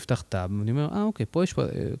ברגע שנפתח טאב, אני אומר, אוקיי, פה יש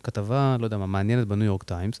כתבה, לא יודע מה, מעניינת בניו יורק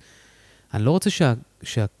טיימס, אני לא רוצה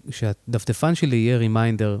שהדפדפן שלי יהיה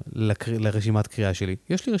רימיינדר לרשימת קריאה שלי.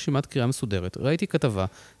 יש לי רשימת קריאה מסודרת, ראיתי כתבה,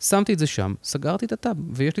 שמתי את זה שם, סגרתי את הטאב,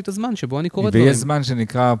 ויש לי את הזמן שבו אני קורא דברים. ויש זמן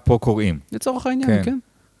שנקרא פה קוראים. לצורך העניין,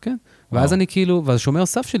 כן. ואז אני כאילו, ואז שומר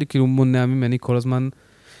סף שלי כאילו מונע ממני כל הזמן,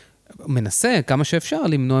 מנסה כמה שאפשר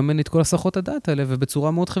למנוע ממני את כל הסחות הדעת האלה,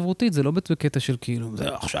 ובצורה מאוד חברותית, זה לא בקטע של כאילו,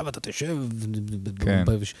 עכשיו אתה תשב,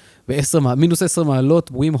 מינוס 10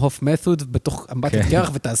 מעלות, ווים הוף מתוד, בתוך אמבטית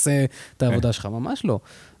קרח, ותעשה את העבודה שלך, ממש לא.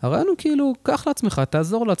 הרעיון הוא כאילו, קח לעצמך,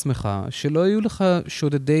 תעזור לעצמך, שלא יהיו לך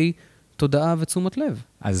שודדי תודעה ותשומת לב.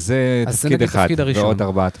 אז זה תפקיד אחד, ועוד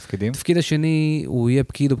 4 תפקידים. התפקיד השני, הוא יהיה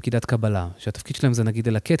פקיד או פקידת קבלה, שהתפקיד שלהם זה נגיד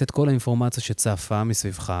ללקט את כל האינפורמציה שצפה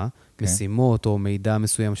מסביבך, משימות או מידע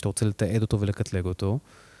מסוים שאתה רוצה לתעד אותו ולקטלג אותו,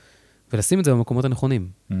 ולשים את זה במקומות הנכונים.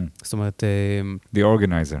 זאת אומרת... The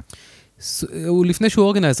organizer. הוא לפני שהוא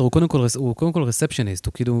אורגנייזר, הוא קודם כל רספשניסט,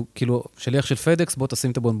 הוא כאילו שליח של פדקס, בוא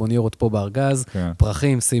תשים את הבונבוניירות פה בארגז,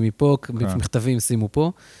 פרחים, שימי פה, מכתבים, שימו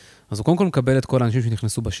פה. אז הוא קודם כל מקבל את כל האנשים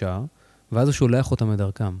שנכנסו בשער, ואז הוא שולח אותם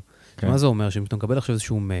לדרכם. מה זה אומר? שאם אתה מקבל עכשיו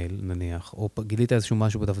איזשהו מייל, נניח, או גילית איזשהו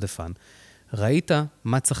משהו בדפדפן, ראית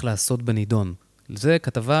מה צריך לעשות בנידון. זה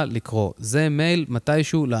כתבה לקרוא, זה מייל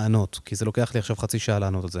מתישהו לענות, כי זה לוקח לי עכשיו חצי שעה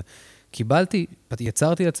לענות על זה. קיבלתי,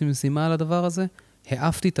 יצרתי לעצמי משימה על הדבר הזה,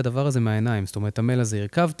 העפתי את הדבר הזה מהעיניים, זאת אומרת, המייל הזה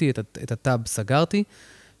הרכבתי, את הטאב סגרתי,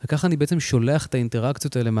 וככה אני בעצם שולח את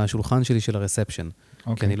האינטראקציות האלה מהשולחן שלי של הרספשן.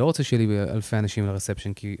 כי אני לא רוצה שיהיה לי אלפי אנשים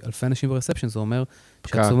לרספשן, כי אלפי אנשים ברספשן זה אומר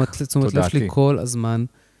שהתשומת לב שלי כל הזמן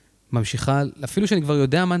ממשיכה, אפילו שאני כבר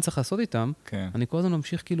יודע מה אני צריך לעשות איתם, אני כל הזמן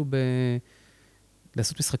ממשיך כאילו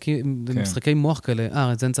לעשות משחקי מוח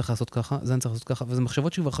כאלה, את זה אני צריך לעשות ככה, זה אני צריך לעשות ככה, וזה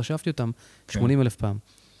מחשבות שכבר חשבתי אותם 80,000 פעם.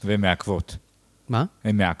 והן מעכבות. מה?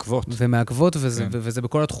 הן מעכבות. ומעכבות, וזה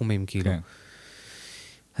בכל התחומים, כאילו. כן.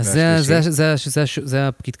 אז זה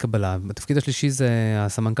הפקיד קבלה. התפקיד השלישי זה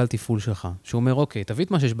הסמנכ"ל תפעול שלך, שהוא אומר, אוקיי, תביא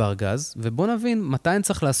את מה שיש בארגז, ובוא נבין מתי אני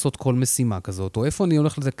צריך לעשות כל משימה כזאת, או איפה אני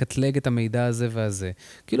הולך לקטלג את המידע הזה והזה.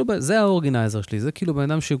 כאילו, זה האורגנייזר שלי, זה כאילו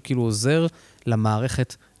בן אדם שהוא כאילו עוזר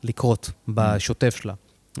למערכת לקרות בשוטף שלה,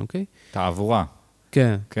 אוקיי? תעבורה.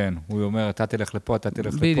 כן. כן, הוא אומר, אתה תלך לפה, אתה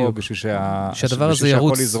תלך לפה, בשביל שהדבר הזה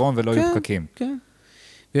ירוץ. שהכל יזרום ולא יהיו פקקים. כן.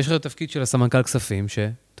 ויש לך תפקיד של הסמנכ"ל כספים,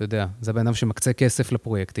 שאתה יודע, זה בן אדם שמקצה כסף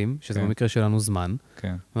לפרויקטים, שזה במקרה שלנו זמן.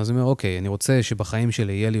 כן. אז הוא אומר, אוקיי, אני רוצה שבחיים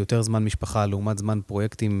שלי יהיה לי יותר זמן משפחה, לעומת זמן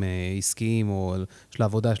פרויקטים עסקיים, או של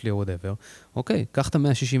העבודה שלי, או whatever. אוקיי, קח את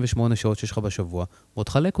 168 שעות שיש לך בשבוע, בוא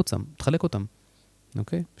תחלק אותם.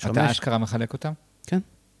 אוקיי? אתה אשכרה מחלק אותם? כן.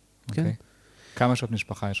 כן. כמה שעות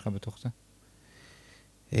משפחה יש לך בתוך זה?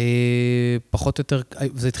 פחות או יותר,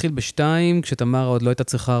 זה התחיל בשתיים, כשתמרה עוד לא הייתה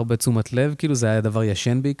צריכה הרבה תשומת לב, כאילו זה היה דבר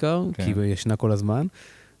ישן בעיקר, כי היא ישנה כל הזמן.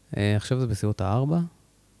 עכשיו זה בסביבות 4,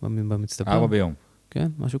 במצטבר. 4 ביום. כן,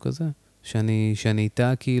 משהו כזה. שאני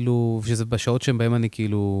איתה כאילו, שזה בשעות שבהם אני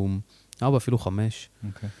כאילו, 4 אפילו 5.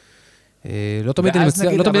 אוקיי. לא תמיד אני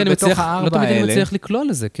מצליח לקלוע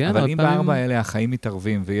לזה, כן? אבל אם ב4 האלה החיים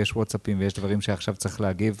מתערבים, ויש וואטסאפים, ויש דברים שעכשיו צריך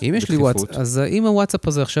להגיב בדחיפות. אם יש לי וואטסאפ, אז אם הוואטסאפ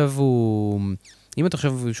הזה עכשיו הוא... אם אתה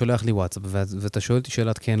עכשיו שולח לי וואטסאפ, ואתה שואל אותי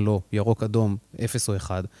שאלת כן, לא, ירוק, אדום, 0 או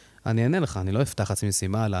 1, אני אענה לך, אני לא אפתח עצמי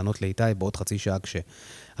משימה לענות לאיתי בעוד חצי שעה כש.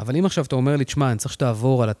 אבל אם עכשיו אתה אומר לי, תשמע, אני צריך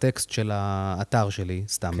שתעבור על הטקסט של האתר שלי,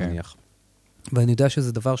 סתם נניח. ואני יודע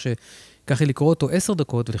שזה דבר שכך לקרוא אותו 10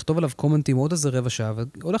 דקות, ולכתוב עליו קומנטים עוד איזה רבע שעה,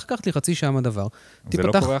 והולך לקחת לי חצי שעה מהדבר. זה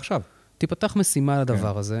לא קורה עכשיו. תיפתח משימה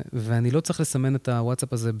לדבר הזה, ואני לא צריך לסמן את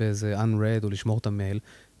הוואטסאפ הזה באיזה unread או לשמור את המייל.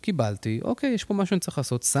 קיבלתי, אוקיי, יש פה משהו שאני צריך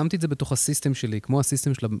לעשות, שמתי את זה בתוך הסיסטם שלי, כמו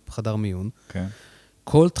הסיסטם של החדר מיון. כן.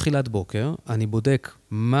 כל תחילת בוקר, אני בודק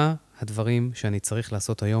מה הדברים שאני צריך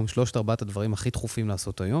לעשות היום, 3-4 הדברים הכי דחופים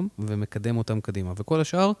לעשות היום, ומקדם אותם קדימה. וכל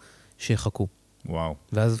השאר, שיחכו. וואו.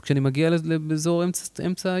 ואז כשאני מגיע באזור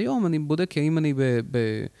אמצע היום, אני בודק האם אני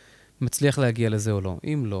מצליח להגיע לזה או לא.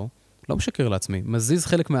 אם לא, לא משקר לעצמי. מזיז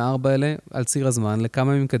חלק מה4 האלה על ציר הזמן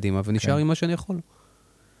לכמה ימים קדימה, ונשאר עם מה שאני יכול.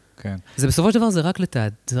 כן. זה בסופו של דבר זה רק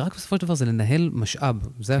בסופו של דבר זה לנהל משאב,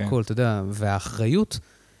 זה הכל, אתה יודע, והאחריות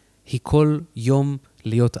היא כל יום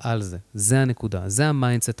להיות על זה. זה הנקודה, זה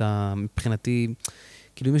המיינדסט מבחינתי,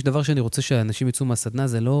 כאילו אם יש דבר שאני רוצה שאנשים יצאו מהסדנה,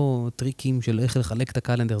 זה לא טריקים של איך לחלק את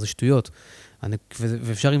הקלנדר, זה שטויות.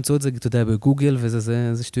 ואפשר למצוא את זה, אתה יודע, בגוגל,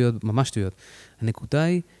 וזה שטויות, ממש שטויות. הנקודה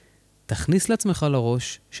היא, תכניס לעצמך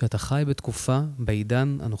לראש שאתה חי בתקופה,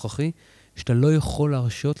 בעידן הנוכחי, שאתה לא יכול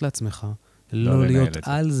להרשות לעצמך, לא להיות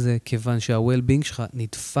על זה, כיוון שה-well-being שלך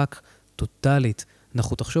נדפק טוטלית.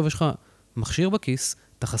 תחשוב, יש לך מכשיר בכיס,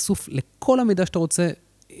 אתה חשוף לכל המידע שאתה רוצה,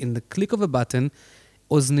 in the click of a button,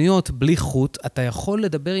 אוזניות בלי חוט, אתה יכול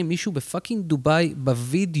לדבר עם מישהו בפאקינג דוביי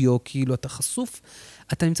בווידאו, כאילו, אתה חשוף,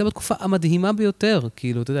 אתה נמצא בתקופה המדהימה ביותר,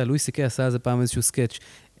 כאילו, אתה יודע, לואי סי-קיי עשה על זה פעם איזשהו סקאץ',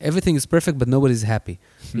 everything is perfect, but nobody is happy.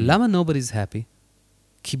 למה nobody is happy?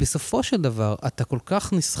 כי בסופו של דבר, אתה כל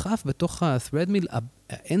כך נסחף בתוך ה-threadmill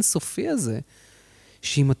האינסופי הזה,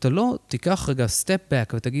 שאם אתה לא תיקח רגע step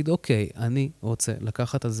back ותגיד, אוקיי, אני רוצה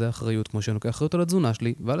לקחת על זה אחריות, כמו שאני לוקח אחריות על התזונה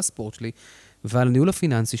שלי, ועל הספורט שלי, ועל הניהול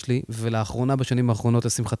הפיננסי שלי, ולאחרונה, בשנים האחרונות,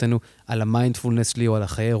 לשמחתנו, על המיינדפולנס שלי, או על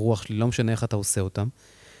החיי רוח שלי, לא משנה איך אתה עושה אותם.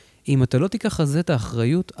 אם אתה לא תיקח על זה את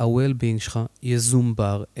האחריות, ה-well-being שלך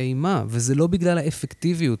יזומבר אימה, וזה לא בגלל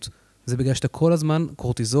האפקטיביות, זה בגלל שאתה כל הזמן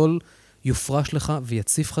קורטיזול יופרש לך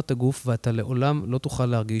ויציף לך את הגוף, ואתה לעולם לא תוכל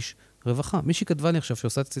להרגיש רווחה. מישהי כתבה לי עכשיו,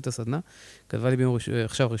 שעושה את הסדנה, כתבה לי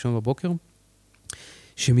עכשיו ראשון בבוקר,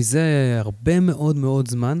 שמזה הרבה מאוד מאוד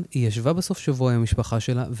זמן, היא ישבה בסוף שבוע עם המשפחה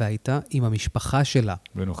שלה, והייתה עם המשפחה שלה.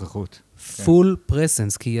 בנוכחות. full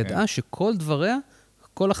presence, כי היא ידעה שכל דבריה,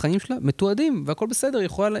 כל החיים שלה מתועדים, והכל בסדר,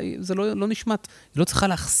 זה לא נשמט. היא לא צריכה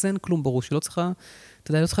לאחסן כלום בראש, היא לא צריכה,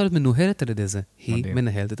 אתה יודע, היא לא צריכה להיות מנוהלת על ידי זה. היא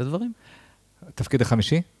מנהלת את הדברים. תפקיד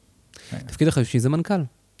החמישי? תפקיד החמישי זה מנכ"ל.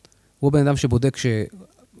 הוא בן אדם שבודק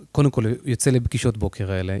קודם כל יוצא לפגישות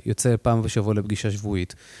בוקר האלה, יוצא פעם בשבוע לפגישה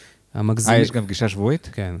שבועית. יש גם פגישה שבועית?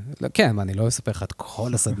 כן. כן, אני לא אספר לך את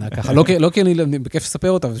כל הסדנה ככה. לא כי אני בכיף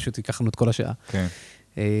לספר אותה, פשוט ייקח לנו את כל השעה. כן.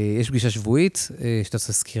 יש פגישה שבועית, שאתה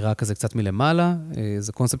עושה סקירה כזה קצת מלמעלה.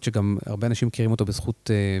 זה קונספט שגם הרבה אנשים מכירים אותו בזכות,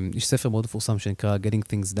 יש ספר מאוד מפורסם שנקרא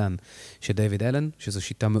Getting Things Done, של דיוויד אלן, שזו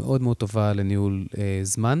שיטה מאוד מאוד טובה לניהול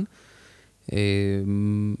זמן.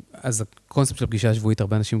 אז הקונספט של הפגישה השבועית,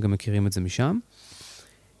 הרבה אנשים גם מכירים את זה משם.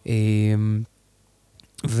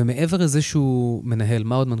 ומעבר לזה שהוא מנהל,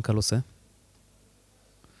 מה עוד מנכ"ל עושה?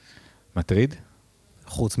 מטריד?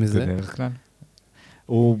 חוץ מזה? בדרך כלל.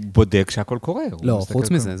 הוא בודק שהכל קורה. לא, חוץ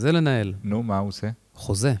מזה, זה לנהל. נו, מה הוא עושה?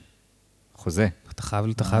 חוזה. חוזה. אתה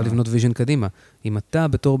חייב לבנות ויז'ן קדימה. אם אתה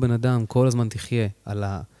בתור בן אדם כל הזמן תחיה על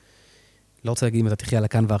לא רוצה להגיד אם אתה תחיה על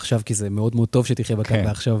הכאן ועכשיו, כי זה מאוד מאוד טוב שתחיה בכאן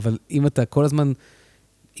ועכשיו, אבל אם אתה כל הזמן,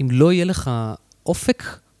 אם לא יהיה לך אופק,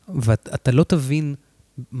 ואתה לא תבין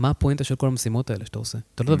מה הפואנטה של כל המשימות האלה שאתה עושה.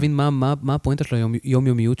 אתה לא תבין מה הפואנטה של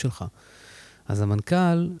היום-יומיות שלך. אז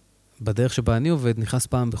המנכ"ל, בדרך שבה אני עובד, נכנס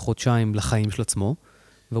פעם בחודשיים לחיים של עצמו,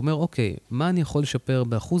 ואומר, אוקיי, מה אני יכול לשפר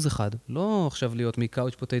ב1%? לא עכשיו להיות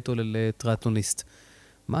מקאוץ' פוטטו לטריאטלוניסט.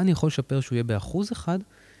 מה אני יכול לשפר שהוא יהיה ב1%,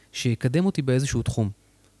 שיקדם אותי באיזשהו תחום?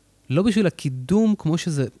 לא בשביל הקידום כמו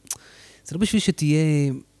שזה, זה לא בשביל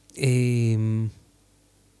שתהיה,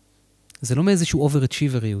 זה לא מאיזשהו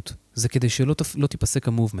over-achieverיות. זה כדי שלא תיפסק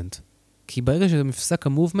המובמנט. כי ברגע שזה מפסק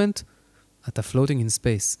המובמנט, אתה floating in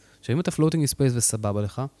space. שאם אתה floating in space וסבבה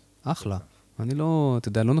לך, אחלה. אני לא, אתה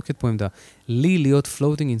יודע, לא נוקט פה עמדה. לי להיות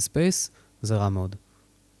floating in space, זה רע מאוד.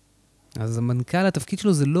 אז המנכ"ל, התפקיד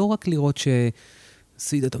שלו זה לא רק לראות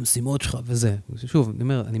שעשית את המשימות שלך וזה. שוב, אני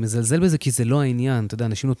אומר, אני מזלזל בזה כי זה לא העניין. אתה יודע,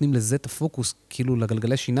 אנשים נותנים לזה את הפוקוס, כאילו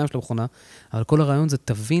לגלגלי שיניים של המכונה, אבל כל הרעיון זה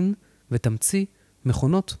תבין ותמציא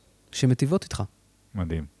מכונות שמטיבות איתך.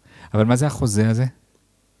 מדהים. אבל מה זה החוזה הזה?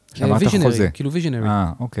 שאמרת חוזה. כאילו ויז'נרי.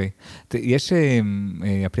 אוקיי. יש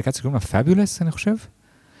אפליקציה שקוראים לה פאביולס, אני חושב,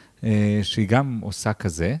 שהיא גם עושה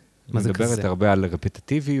כזה. מה זה כזה? מדברת הרבה על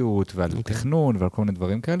רפטטיביות ועל תכנון ועל כל מיני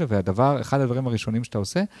דברים כאלה, אחד הדברים הראשונים שאתה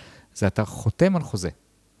עושה, זה אתה חותם על חוזה.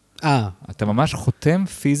 אתה ממש חותם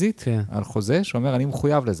פיזית על חוזה, שאומר, אני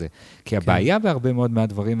מחויב לזה. כי הבעיה בהרבה מאוד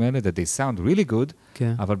מהדברים האלה, that they sound really good,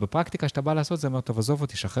 אבל בפרקטיקה שאתה בא לעשות, זה אומר, טוב, עזוב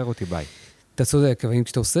אותי, שחרר אותי, ביי. אתה צודק, אבל אם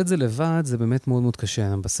כשאתה עושה את זה לבד, זה באמת מאוד מאוד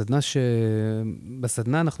קשה.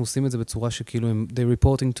 בסדנה אנחנו עושים את זה בצורה שכאילו הם, they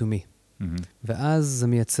reporting to me. ואז זה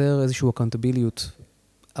מייצר איזשהו accountability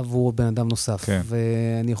עבור בן אדם נוסף.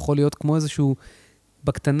 ואני יכול להיות כמו איזשהו,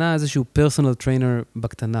 בקטנה, איזשהו personal trainer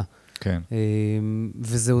בקטנה. כן.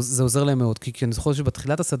 וזה עוזר להם מאוד, כי אני זוכר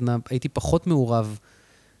שבתחילת הסדנה הייתי פחות מעורב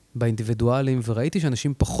באינדיבידואלים, וראיתי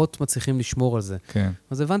שאנשים פחות מצליחים לשמור על זה. כן.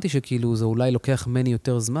 אז הבנתי שכאילו זה אולי לוקח ממני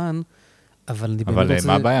יותר זמן, אבל אני באמת רוצה... אבל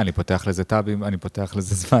מה הבעיה? אני פותח לזה טאבים, אני פותח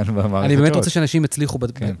לזה זמן במערכת. אני באמת רוצה שאנשים יצליחו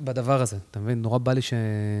בדבר הזה. אתה מבין? נורא בא לי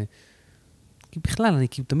כי בכלל,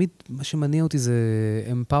 כאילו תמיד מה שמניע אותי זה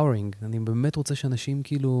empowering. אני באמת רוצה שאנשים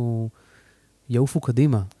כאילו יעופו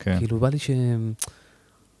קדימה. כאילו בא לי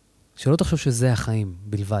שלא תחשוב שזה החיים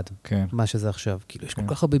בלבד, מה שזה עכשיו. כאילו יש כל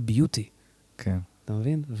כך הרבה ביוטי. כן. אתה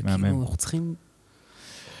מבין? וכאילו אנחנו צריכים...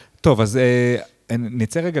 טוב, אז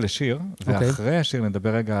נצא רגע לשיר, ואחרי השיר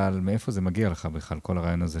נדבר רגע על מאיפה זה מגיע לך בכלל, כל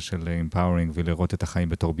הרעיון הזה של empowering ולראות את החיים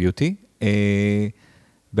בתור ביוטי.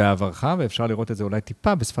 בעברך, ואפשר לראות את זה אולי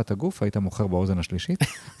טיפה בשפת הגוף, היית מוכר באוזן השלישית.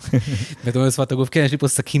 ואתה אומר בשפת הגוף, כן, יש לי פה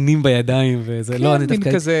סכינים בידיים, וזה לא, אני דווקא...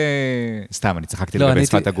 כן, כזה... סתם, אני צחקתי לגבי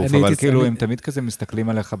שפת הגוף, אבל כאילו הם תמיד כזה מסתכלים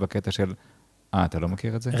עליך בקטע של, אתה לא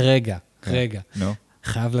מכיר את זה? רגע. נו.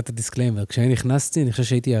 חייב לתת דיסקליימר. כשאני נכנסתי, אני חושב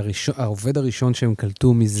שהייתי העובד הראשון שהם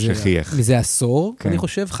קלטו מזה עשור, אני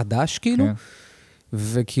חושב, חדש כאילו,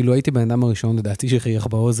 וכאילו הייתי בן אדם הראשון, לדעתי שחייך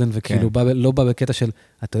באוזן, וכאילו לא בא בקטע של,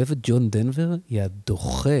 אתה אוהב את ג'ון דנבר? יא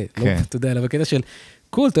דוחה. אתה יודע, אלא בקטע של,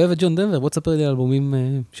 קול, אתה אוהב את ג'ון דנבר? בוא תספר לי על אלבומים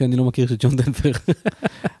שאני לא מכיר של ג'ון דנבר.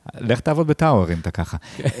 לך תעבוד בטאוור, אם אתה ככה.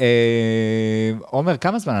 עומר,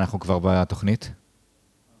 כמה זמן אנחנו כבר בתוכנית?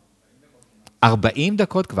 40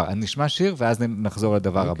 דקות כבר, אני נשמע שיר, ואז נחזור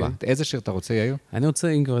לדבר הבא. איזה שיר אתה רוצה, יאיר? אני רוצה,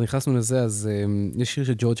 אם כבר נכנסנו לזה, אז יש שיר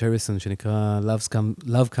של ג'ורג' הריסון, שנקרא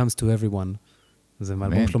Love Comes to Everyone. זה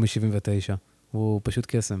מאלבום שלו מ-79. הוא פשוט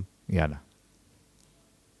קסם. יאללה.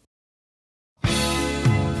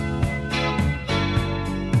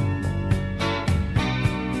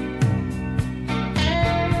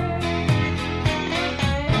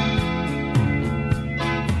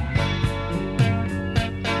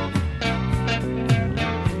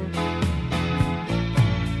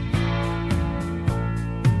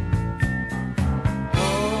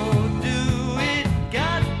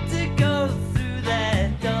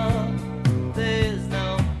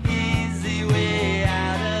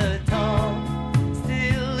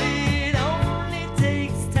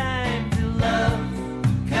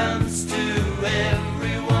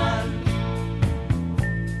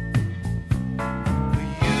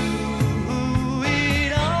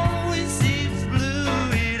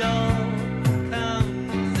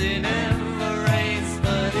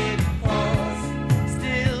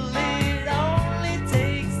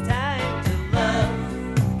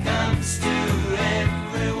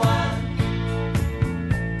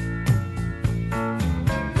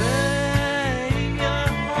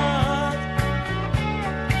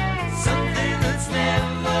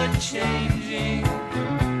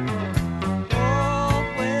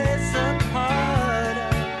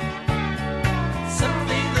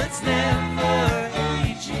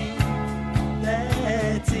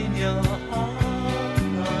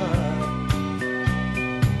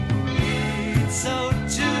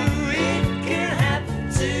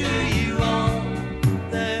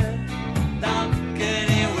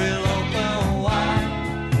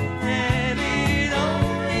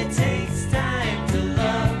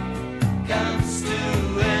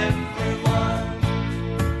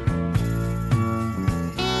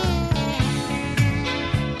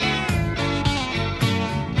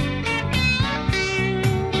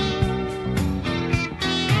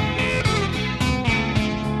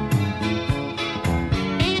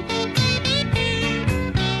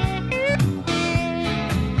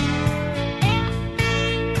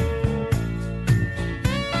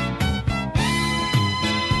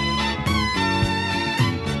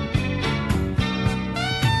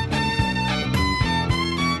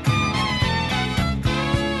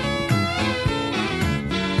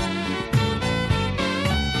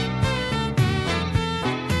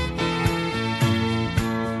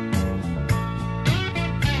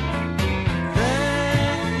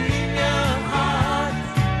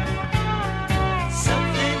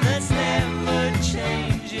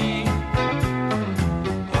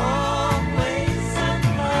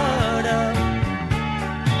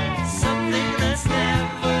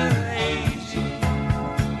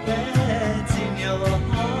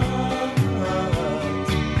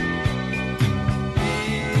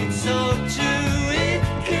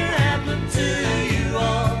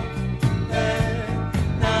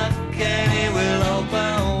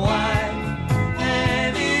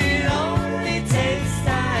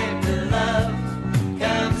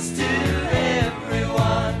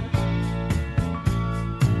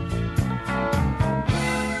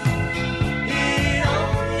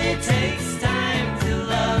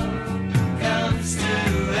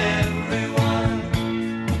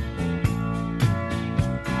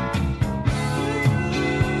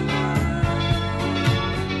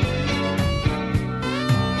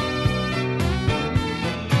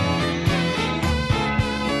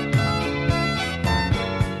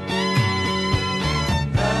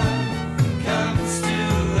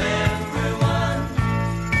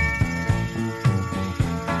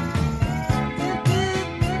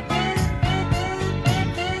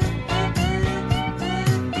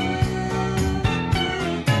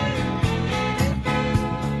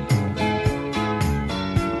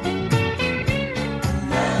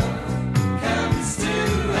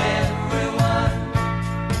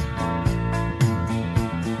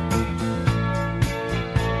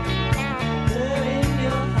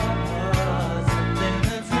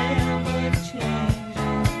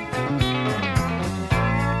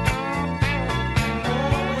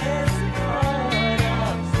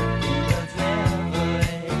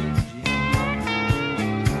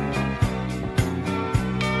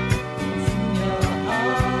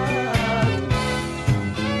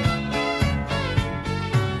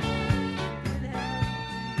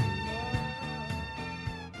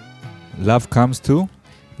 Love comes to?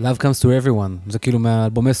 Love comes to everyone. זה כאילו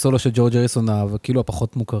מהאלבומי סולו של ג'ורג' הריסון, וכאילו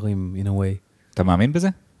הפחות מוכרים, in a way. אתה מאמין בזה?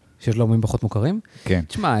 שיש לו אלבומים פחות מוכרים? כן.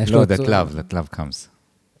 תשמע, יש לא, לו... that love comes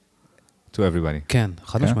to everybody. כן,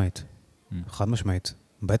 חד משמעית. חד משמעית.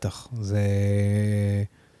 בטח. זה...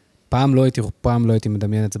 פעם לא הייתי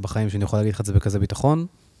מדמיין את זה בחיים, שאני יכול להגיד לך את זה בכזה ביטחון.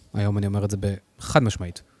 היום אני אומר את זה בחד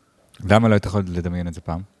משמעית. למה לא היית יכול לדמיין את זה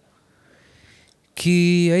פעם?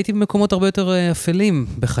 כי הייתי במקומות הרבה יותר אפלים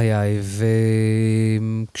בחיי,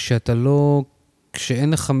 וכשאתה לא...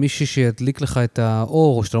 כשאין לך מישהי שידליק לך את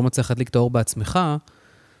האור, או שאתה לא מצליח להדליק את האור בעצמך,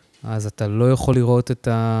 אז אתה לא יכול לראות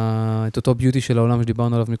את אותו ביוטי של העולם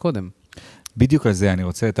שדיברנו עליו מקודם. בדיוק על זה,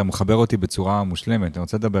 אתה מחבר אותי בצורה מושלמת, אני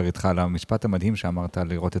רוצה לדבר איתך על המשפט המדהים שאמרת,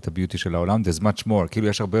 לראות את הביוטי של העולם, there's much more, כאילו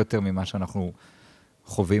יש הרבה יותר ממה שאנחנו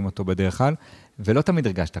חווים אותו בדרך כלל, ולא תמיד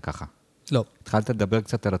הרגשת ככה. לא. התחלת לדבר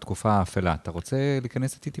קצת על התקופה האפלה, אתה רוצה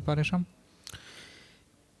להיכנס איתי טיפה לשם?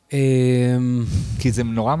 כי זה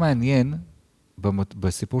נורא מעניין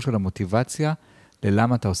בסיפור של המוטיבציה,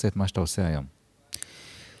 ללמה אתה עושה את מה שאתה עושה היום.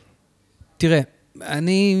 תראה,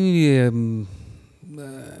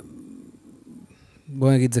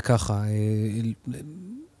 בוא נגיד זה ככה,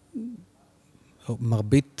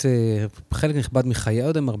 חלק נכבד מחיי,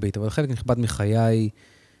 עוד מרבית, אבל חלק נכבד מחיי,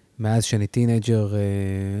 מאז שאני טינג'ר,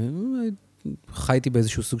 חייתי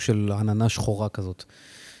באיזשהו סוג של עננה שחורה כזאת.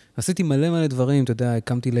 עשיתי מלא דברים, אתה יודע,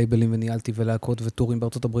 הקמתי לייבלים וניהלתי ולהקות וטורים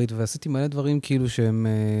בארצות הברית, ועשיתי מלא דברים כאילו שהם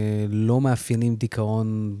לא מאפיינים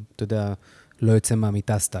דיכאון, אתה יודע, לא יוצא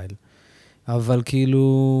מהמיטה סטייל. אבל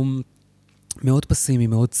כאילו, מאוד פסימי,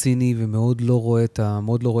 מאוד ציני, ומאוד לא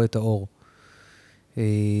רואה את האור.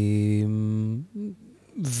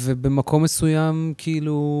 ובמקום מסוים,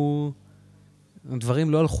 כאילו, הדברים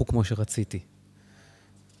לא הלכו כמו שרציתי.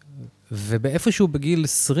 ובאיפשהו בגיל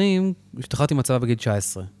 20, השתחררתי מצבה בגיל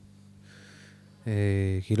 19.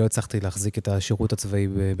 כי לא הצלחתי להחזיק את השירות הצבאי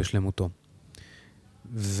בשלמותו.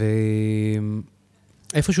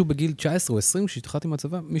 ואיפשהו בגיל 19 או 20, כשהשתחררתי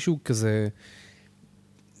מצבה,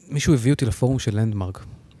 מישהו הביא אותי לפורום של לנדמרק.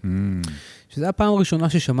 שזו הפעם הראשונה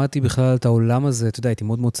ששמעתי בכלל את העולם הזה, אתה יודע, הייתי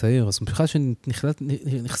מאוד מאוד צעיר, אז בכלל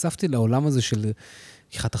שנחשפתי לעולם הזה של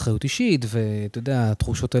לקחת אחריות אישית, ואתה יודע,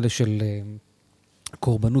 התחושות האלה של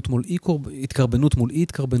קורבנות מול התקרבנות מול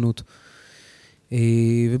אי-התקרבנות,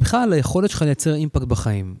 ובכלל היכולת שלך לייצר אימפקט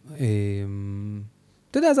בחיים.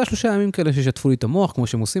 אתה יודע, זה 3 ימים כאלה ששתפו לי את המוח, כמו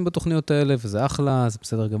שהם עושים בתוכניות האלה, וזה אחלה, זה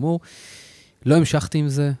בסדר גמור. לא המשכתי עם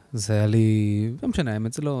זה, זה היה לי, לא משנה,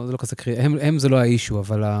 האמת, זה לא כזה קריאה, הם זה לא האישו,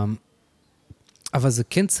 אבל זה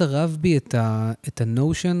כן צרב בי את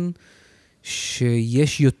הנושן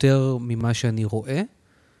שיש יותר ממה שאני רואה,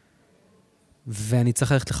 ואני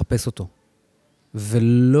צריך ללכת לחפש אותו.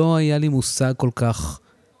 ולא היה לי מושג כל כך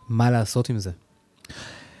מה לעשות עם זה.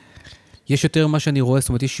 יש יותר מה שאני רואה, זאת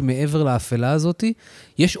אומרת, יש מעבר לאפלה הזאת,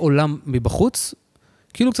 יש עולם מבחוץ,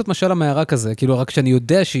 כאילו קצת משל המערה כזה, כאילו רק שאני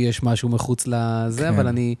יודע שיש משהו מחוץ לזה, אבל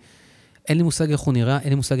אין לי מושג איך הוא נראה, אין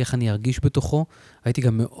לי מושג איך אני ארגיש בתוכו. הייתי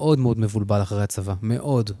גם מאוד מאוד מבולבל אחרי הצבא,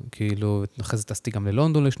 מאוד, כאילו, אחרי זה טסתי גם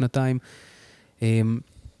ללונדון לשנתיים,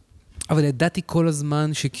 אבל ידעתי כל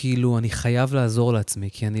הזמן שכאילו אני חייב לעזור לעצמי,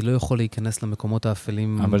 כי אני לא יכול להיכנס למקומות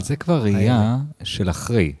האפלים. אבל זה כבר ראייה של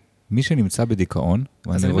אחרי. מי שנמצא בדיכאון,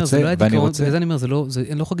 ואני רוצה... וזה אני אומר,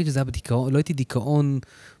 אני לא יכול להגיד שזה היה בדיכאון, לא הייתי דיכאון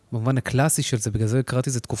במובן הקלאסי של זה, בגלל זה קראתי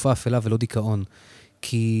זה תקופה אפלה ולא דיכאון.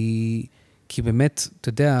 כי באמת, אתה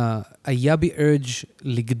יודע, היה בי ארג'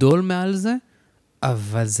 לגדול מעל זה,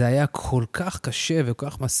 אבל זה היה כל כך קשה וכל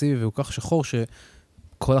כך מסיבי וכל כך שחור,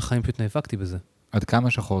 שכל החיים פשוט נאבקתי בזה. עד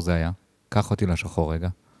כמה שחור זה היה? קח אותי לשחור רגע.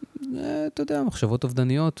 אתה יודע, מחשבות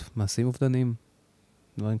אובדניות, מעשים אובדניים,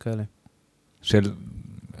 דברים כאלה.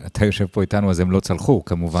 אתה יושב פה איתנו, אז הם לא צלחו,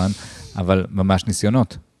 כמובן, אבל ממש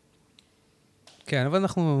ניסיונות. כן, אבל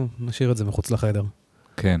אנחנו נשאיר את זה מחוץ לחדר.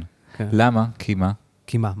 כן. למה? כי מה?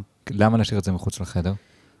 כי מה? למה נשאיר את זה מחוץ לחדר?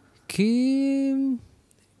 כי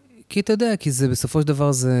אתה יודע, כי זה בסופו של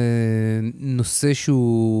דבר זה נושא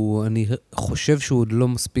שהוא, אני חושב שהוא עוד לא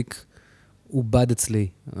מספיק עובד אצלי,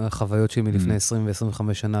 החוויות שלי מלפני 20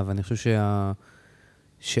 ו-25 שנה, ואני חושב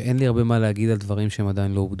שאין לי הרבה מה להגיד על דברים שהם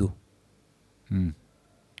עדיין לא עובדו.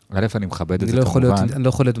 א', אני מכבד את זה כמובן. אני לא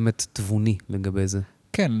יכול להיות באמת תבוני לגבי זה.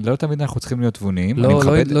 כן, לא תמיד אנחנו צריכים להיות תבוניים.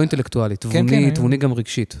 לא אינטלקטואלי, תבוני גם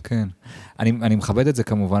רגשית. כן. אני מכבד את זה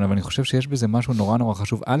כמובן, אבל אני חושב שיש בזה משהו נורא נורא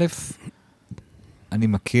חשוב. א', אני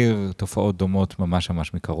מכיר תופעות דומות ממש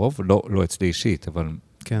ממש מקרוב, לא אצלי אישית, אבל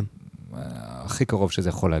הכי קרוב שזה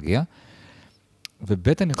יכול להגיע. וב'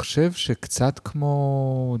 אני חושב שקצת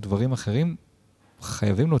כמו דברים אחרים,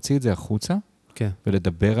 חייבים להוציא את זה החוצה,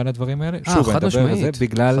 ולדבר על הדברים האלה. חד משמעית.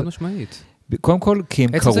 בגלל... חד משמעית. קודם כל, כי הם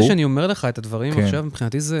קרו. עצם זה שאני אומר לך את הדברים עכשיו,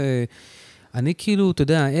 מבחינתי זה... אני כאילו, אתה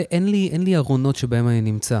יודע, אין לי ארונות שבהם אני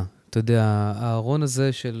נמצא. אתה יודע, הארון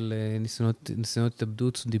הזה של ניסיונות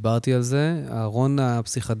התאבדות, דיברתי על זה. הארון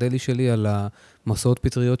הפסיכדלי שלי, על המסעות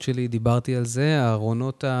פטריות שלי, דיברתי על זה.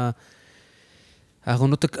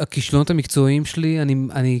 הארונות הכישלונות המקצועיים שלי,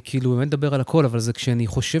 אני כאילו באמת מדבר על הכל, אבל זה כשאני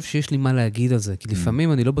חושב שיש לי מה להגיד על זה. כי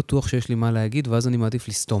לפעמים אני לא בטוח שיש לי מה להגיד, ואז אני מעדיף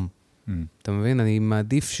לסתום. אתה מבין? אני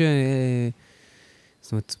מעדיף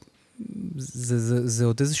זאת אומרת, זה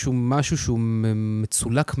עוד איזשהו משהו שהוא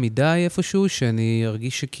מצולק מדי איפשהו, שאני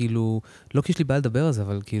ארגיש שכאילו, לא כי יש לי בעיה לדבר על זה,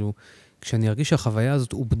 אבל כאילו, כשאני ארגיש שהחוויה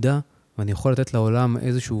הזאת עובדה, ואני יכול לתת לעולם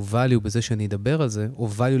איזשהו value בזה שאני אדבר על זה, או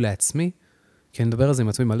value לעצמי, כי אני מדבר על זה עם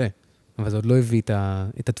עצמי מלא, אבל זה עוד לא הביא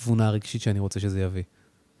את התבונה הרגשית שאני רוצה שזה יביא.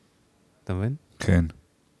 אתה מבין? כן.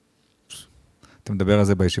 אתה מדבר על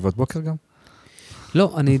זה בישיבות בוקר גם?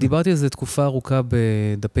 לא, אני דיברתי על זה תקופה ארוכה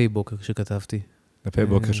בדפי בוקר שכתבתי. דפי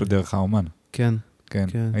בוקר של דרך האומן. כן. כן.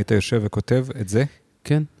 היית יושב וכותב את זה?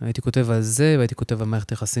 כן, הייתי כותב על זה, והייתי כותב על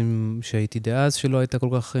מערכת יחסים שהייתי דאז, שלא הייתה כל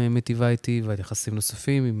כך מטיבה איתי, והיחסים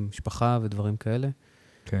נוספים עם משפחה ודברים כאלה.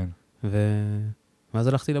 כן. ואז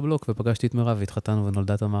הלכתי לבלוק ופגשתי את מירב, והתחתנו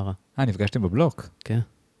ונולדה תמרה. נפגשתם בבלוק? כן.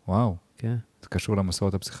 וואו. כן. זה קשור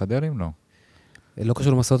למסעות הפסיכדליים? לא. לא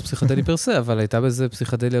קשור למסעות הפסיכדלי פרסה, אבל הייתה בזה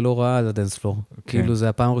פסיכדליה לא רעה על הדנספלור. כאילו, זה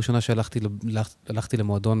הפעם הראשונה שהלכתי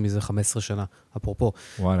למועדון מזה 15 שנה, אפרופו.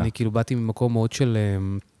 וואלה. אני כאילו באתי ממקום מאוד של...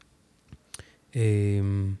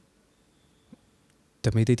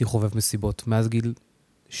 תמיד הייתי חובב מסיבות, מאז גיל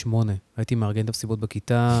 8. הייתי מארגן את המסיבות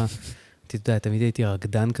בכיתה, אתה יודע, תמיד הייתי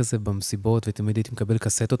רקדן כזה במסיבות, ותמיד הייתי מקבל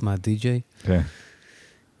קסטות מהדי-ג'יי. כן.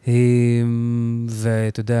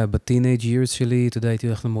 ואתה יודע, בטינאג' years שלי, אתה יודע, הייתי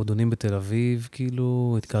הולך למועדונים בתל אביב,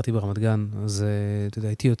 כאילו, התקרתי ברמת גן, אז אתה יודע,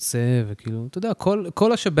 הייתי יוצא, וכאילו, אתה יודע,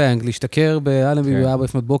 כל השבנג, להשתכר באלנבי ב4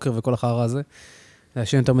 לפנות בוקר וכל החרא הזה,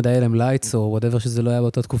 להשאיר יותר מדי אלם לייטס, או whatever שזה לא היה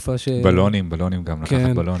באותה תקופה ש... בלונים גם,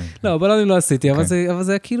 לקחת בלונים. לא, בלונים לא עשיתי, אבל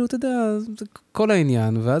זה היה כאילו, אתה יודע, זה כל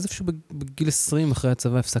העניין, ואז איפשהו בגיל 20 אחרי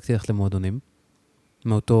הצבא הפסקתי ללכת למועדונים,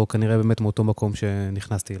 כנראה באמת מאותו מקום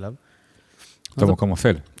שנכנסתי אליו. אותו מקום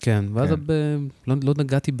אפל. כן, ואז לא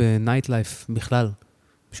נגעתי בנייט לייף בכלל,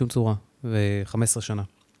 בשום צורה, ו-15 שנה.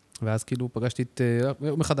 ואז כאילו פגשתי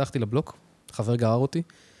יום אחד הלכתי לבלוק, חבר גרר אותי,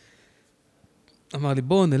 אמר לי,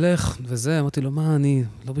 בוא, נלך, וזה, אמרתי לו, מה, אני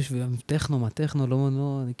לא בשביל טכנו,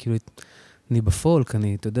 אני כאילו, אני בפולק,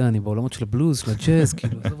 אתה יודע, אני בעולמות של הבלוז, של הג'אז,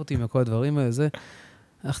 כאילו, עזוב אותי מכל הדברים האלה, זה.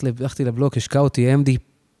 הלכתי לבלוק, השקע אותי, MD,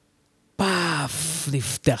 פאף,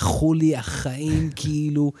 נפתחו לי החיים,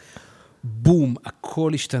 כאילו, בום,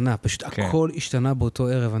 הכל השתנה, פשוט הכל השתנה באותו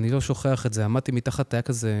ערב, אני לא שוכח את זה, עמדתי מתחת, היה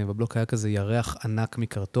כזה, בבלוק היה כזה ירח ענק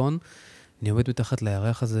מקרטון, אני עומד מתחת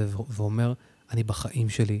לירח הזה ואומר, אני בחיים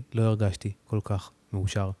שלי לא הרגשתי כל כך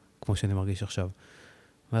מאושר, כמו שאני מרגיש עכשיו.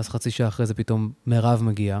 ואז חצי שעה אחרי זה פתאום מירב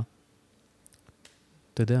מגיעה,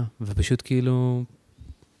 אתה יודע, ופשוט כאילו,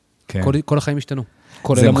 כל החיים השתנו.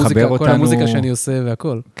 כל המוזיקה שאני עושה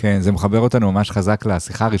והכל. כן, זה מחבר אותנו ממש חזק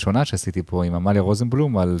לשיחה הראשונה שעשיתי פה עם אמליה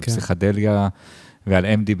רוזנבלום, על פסיכדליה ועל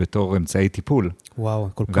MD בתור אמצעי טיפול. וואו,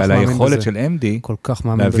 כל כך מאמין בזה. ועל היכולת של MD,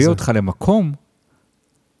 להביא אותך למקום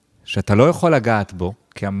שאתה לא יכול לגעת בו,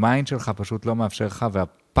 כי המיינד שלך פשוט לא מאפשר לך,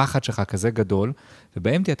 והפחד שלך כזה גדול,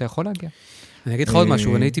 וב-MD אתה יכול להגיע. אני אגיד לך עוד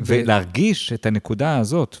משהו, אני הייתי... ולהרגיש את הנקודה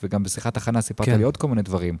הזאת, וגם בשיחת הכנה סיפרת לי עוד כל מיני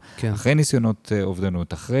דברים, אחרי ניסיונות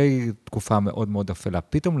אובדנות, אחרי תקופה מאוד מאוד אפלה,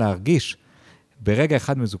 פתאום להרגיש ברגע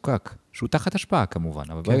אחד מזוקק, שהוא תחת השפעה כמובן,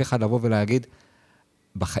 אבל ברגע אחד לבוא ולהגיד,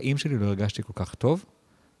 בחיים שלי לא הרגשתי כל כך טוב,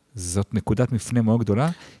 זאת נקודת מפנה מאוד גדולה,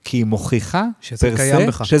 כי היא מוכיחה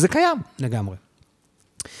שזה קיים. לגמרי.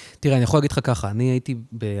 תראה, אני יכול להגיד לך ככה, אני הייתי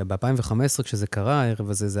ב-2015, כשזה קרה, הערב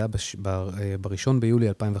הזה, זה היה בראשון ביולי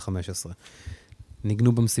 2015.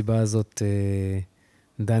 ניגנו במסיבה הזאת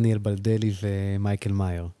דניאל בלדלי ומייקל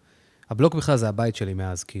מאייר. הבלוק בכלל זה הבית שלי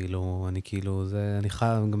מאז, כאילו, אני חי,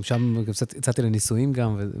 גם שם, יצאתי לניסויים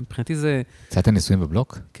גם, ומבחינתי זה... יצאת לניסויים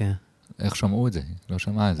בבלוק? כן. איך שמעו את זה? לא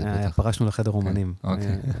שמעה את זה בטח. פרשנו לחדר אומנים.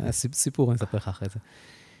 אוקיי. סיפור, אני אספר לך אחרי זה.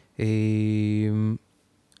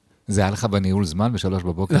 זה היה לך בניהול זמן ב3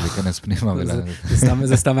 בבוקר להיכנס פנימה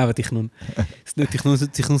זה סתם היה בתכנון.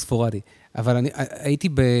 תכנון ספורדי. אבל אני הייתי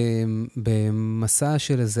במסע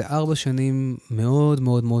של איזה 4 שנים מאוד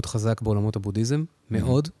מאוד מאוד חזק בעולמות הבודהיזם,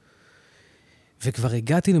 מאוד. וכבר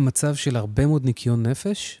הגעתי למצב של הרבה מאוד ניקיון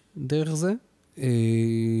נפש דרך זה.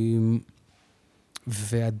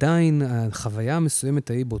 ועדיין החוויה המסוימת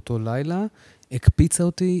ההיא באותו לילה הקפיצה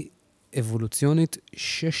אותי אבולוציונית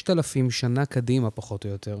 6,000 שנה קדימה, פחות או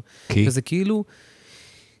יותר. וזה כאילו,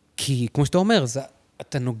 כי כמו שאתה אומר,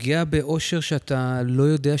 אתה נוגע באושר שאתה לא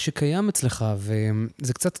יודע שקיים אצלך,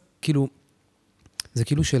 וזה קצת כאילו, זה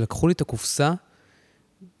כאילו שלקחו לי את הקופסה,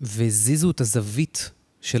 והזיזו את הזווית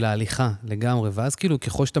של ההליכה לגמרי, ואז כאילו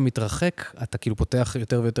ככל שאתה מתרחק, אתה כאילו פותח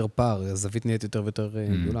יותר ויותר פער, הזווית נהיית יותר ויותר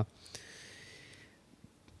גדולה.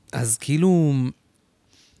 אז כאילו,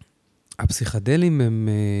 הפסיכדלים הם,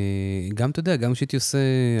 גם אתה יודע, גם שהייתי עושה,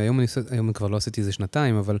 היום אני כבר לא עשיתי איזה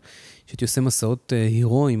שנתיים, אבל שהייתי עושה מסעות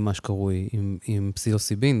הירואיים, מה שקרוי, עם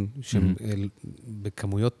פסילוסיבין, שהם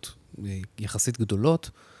בכמויות יחסית גדולות,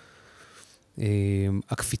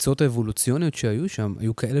 הקפיצות האבולוציוניות שהיו שם,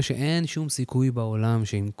 היו כאלה שאין שום סיכוי בעולם,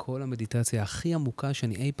 שעם כל המדיטציה הכי עמוקה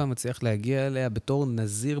שאני אי פעם מצליח להגיע אליה, בתור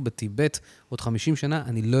נזיר בטיבט, עוד 50 שנה,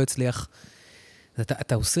 אני לא אצליח.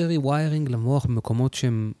 אתה עושה ריוויירינג למוח במקומות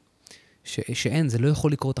שאין, זה לא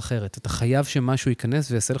יכול לקרות אחרת. אתה חייב שמשהו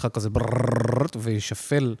ייכנס ויעשה לך כזה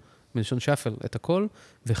וישפל, מלשון שפל, את הכל,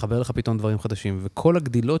 ויחבר לך פתאום דברים חדשים. וכל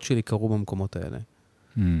הגדילות שלי קרו במקומות האלה.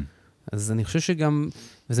 אז אני חושב שגם,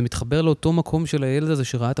 וזה מתחבר לאותו מקום של הילד הזה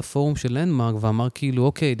שראה את הפורום של לנדמרק, ואמר כאילו,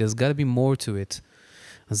 אוקיי, there's got to be more to it.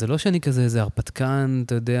 אז זה לא שאני כזה איזה הרפתקן,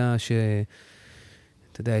 אתה יודע,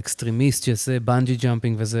 אתה יודע, אקסטרימיסט שעושה בנג'י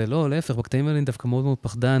ג'אמפינג וזה, לא, להפך, בקטעים האלה אני דווקא מאוד מאוד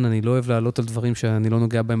פחדן, אני לא אוהב לעלות על דברים שאני לא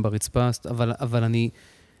נוגע בהם ברצפה, אבל אני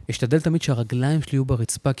אשתדל תמיד שהרגליים שלי יהיו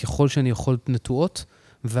ברצפה ככל שאני יכול נטועות,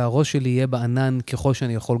 והראש שלי יהיה בענן ככל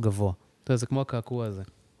שאני יכול גבוה. אתה יודע, זה כמו הקעקוע הזה.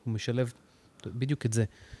 הוא משלב בדיוק את זה.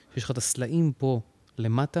 שיש לך את הסלעים פה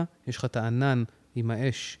למטה, יש לך את הענן עם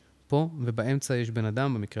האש פה, ובאמצע יש בן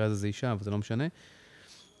אדם, במקרה הזה זה אישה, אבל זה לא משנה,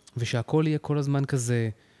 ושהכל יהיה כל הזמן כזה,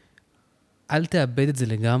 אל תאבד את זה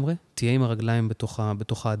לגמרי, תהיה עם הרגליים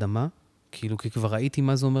בתוך האדמה, כאילו כי כבר ראיתי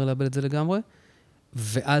מה זה אומר לאבד את זה לגמרי,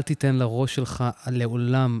 ואל תיתן לראש שלך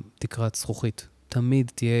לעולם תקרת זכוכית.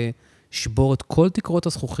 תמיד תהיה שבור את כל תקרות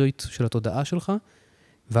הזכוכית של התודעה שלך,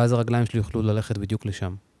 ואז הרגליים שלי יוכלו ללכת בדיוק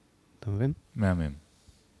לשם. אתה מבין? מהמם.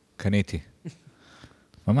 קניתי.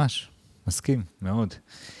 ממש. מסכים, מאוד.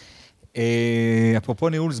 אפרופו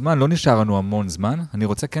ניהול זמן, לא נשאר לנו המון זמן. אני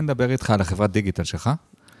רוצה כן לדבר איתך על החברת דיגיטל שלך.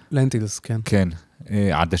 לנטילס, כן. כן.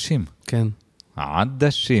 עדשים. כן.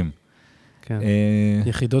 עדשים. כן.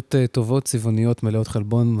 יחידות טובות, צבעוניות, מלאות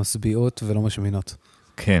חלבון, משביעות ולא משמינות.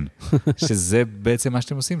 כן. שזה בעצם מה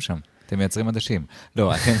שאתם עושים שם. אתם מייצרים עדשים.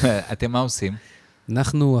 לא, אתם מה עושים?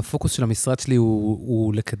 אנחנו, הפוקוס של המשרד שלי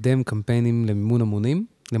הוא לקדם קמפיינים למימון המונים,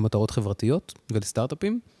 למטרות חברתיות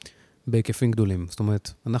ולסטארט-אפים, בהיקפים גדולים. זאת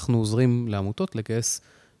אומרת, אנחנו עוזרים לעמותות לגייס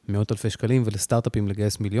מאות אלפי שקלים, ולסטארט-אפים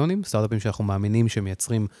לגייס מיליונים, סטארט-אפים שאנחנו מאמינים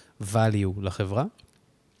שמייצרים value לחברה,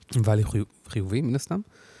 value חיובי, מן הסתם.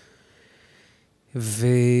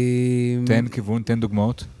 תן כיוון, תן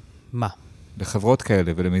דוגמאות. מה? לחברות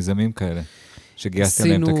כאלה ולמיזמים כאלה, שגייסתם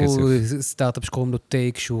להם את הכסף. עשינו סטארט-אפ שקוראים לו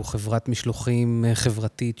טייק, שהוא חברת משלוחים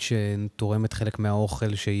חברתית, שתורמת חלק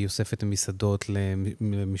מהאוכל שהיא אוספת במסעדות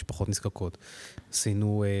למשפחות נזקקות.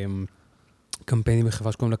 עשינו קמפיינים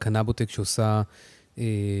בחברה שקוראים לה קנאבוטק, שעושה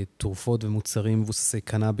תרופות ומוצרים מבוססי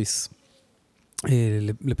קנאביס,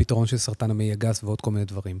 לפתרון של סרטן המעי הגס ועוד כל מיני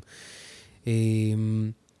דברים.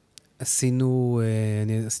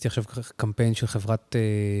 אני עשיתי עכשיו קמפיין של חברת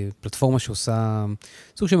פלטפורמה שעושה,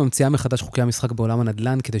 סוג שממציאה מחדש חוקי המשחק בעולם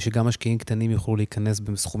הנדל"ן, כדי שגם משקיעים קטנים יוכלו להיכנס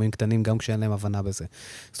בסכומים קטנים, גם כשאין להם הבנה בזה.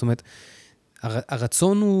 זאת אומרת,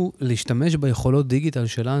 הרצון הוא להשתמש ביכולות דיגיטל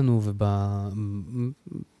שלנו,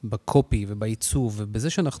 ובקופי ובעיצוב, ובזה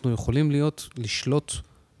שאנחנו יכולים לשלוט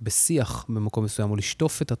בשיח במקום מסוים, או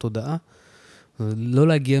לשטוף את התודעה, לא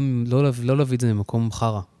להביא את זה ממקום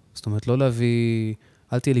חרה. זאת אומרת, לא להביא,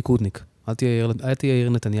 אל תהיה ליכודניק, אל תהיה יאיר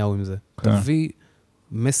נתניהו עם זה. תביא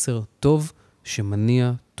מסר טוב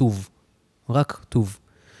שמניע טוב, רק טוב.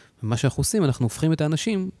 ומה שאנחנו עושים, אנחנו הופכים את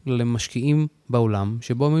האנשים למשקיעים בעולם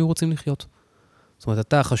שבו הם היו רוצים לחיות. זאת אומרת,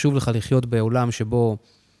 אתה חשוב לך לחיות בעולם שבו,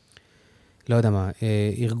 לא יודע מה,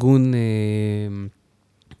 ארגון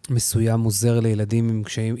מסוים עוזר לילדים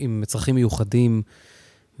עם צרכים מיוחדים,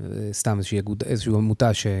 סתם איזושהי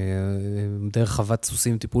עמותה שדרך חוות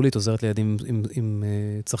סוסים טיפולית עוזרת לילדים עם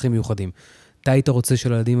צרכים מיוחדים. אתה היית רוצה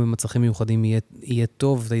שלילדים עם הצרכים מיוחדים יהיה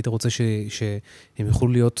טוב, אתה היית רוצה שהם יוכלו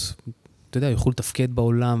להיות, אתה יודע, יוכלו לתפקד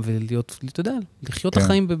בעולם ולהיות, אתה יודע, לחיות את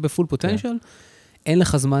החיים בפול פוטנציאל. אין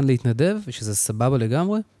לך זמן להתנדב, ושזה סבבה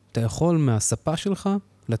לגמרי, אתה יכול מהספה שלך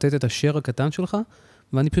לתת את השאר הקטן שלך,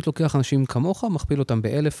 ואני פשוט לוקח אנשים כמוך, מכפיל אותם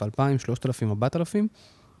ב1,000, 2,000, 3,000, 4,000,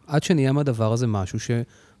 עד שנהיה מהדבר הזה משהו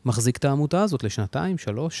שמחזיק את העמותה הזאת לשנתיים,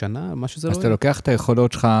 3, שנה, מה שזה לא יהיה. אז אתה לוקח את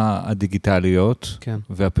היכולות שלך הדיגיטליות,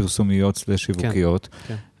 והפרסומיות לשיווקיות,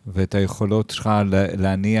 ואת היכולות שלך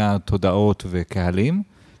להניע תודעות וקהלים,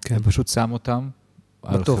 ופשוט שם אותם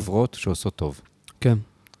על חברות שעושות טוב. כן.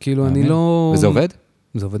 כאילו אני לא... וזה עובד?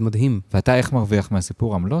 זה עובד מדהים. ואתה איך מרוויח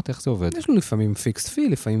מהסיפור עמלות? איך זה עובד? יש לנו לפעמים פיקסט פי,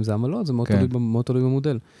 לפעמים זה עמלות, זה מאוד תלוי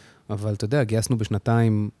במודל. אבל אתה יודע, גייסנו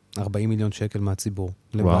בשנתיים 40 מיליון שקל מהציבור.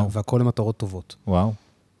 וואו. והכל למטרות טובות. וואו.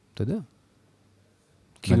 אתה יודע.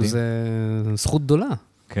 כאילו זה זכות גדולה.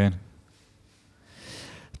 כן.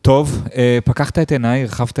 טוב, פקחת את עיניי,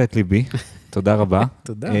 הרחבת את ליבי. תודה רבה.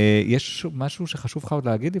 תודה. יש משהו שחשוב לך עוד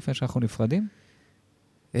להגיד לפני שאנחנו נפרדים?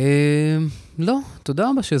 לא, תודה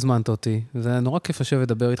רבה שהזמנת אותי. זה נורא כיף לשבת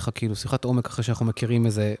לדבר איתך, כאילו, שיחת עומק אחרי שאנחנו מכירים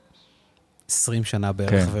איזה 20 שנה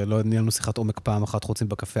בערך, ולא נהיינו שיחת עומק פעם אחת, חוצים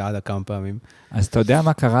בקפה עד כמה פעמים. אז אתה יודע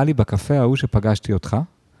מה קרה לי בקפה ההוא שפגשתי אותך?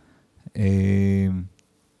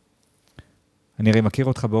 אני הרי מכיר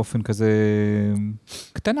אותך באופן כזה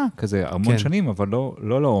קטנה, כזה המון שנים, אבל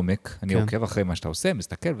לא לעומק. אני עוקב אחרי מה שאתה עושה,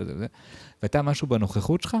 מסתכל וזה. והייתה משהו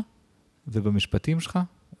בנוכחות שלך, ובמשפטים שלך,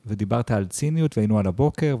 ודיברת על ציניות, והיינו על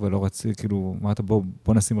הבוקר, ולא רציתי, כאילו, אמרת,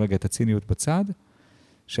 בוא נשים רגע את הציניות בצד,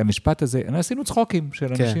 שהמשפט הזה, עשינו צחוקים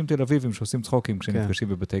של אנשים תל אביבים שעושים צחוקים כשנפגשים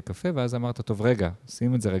בבתי קפה, ואז אמרת, טוב, רגע,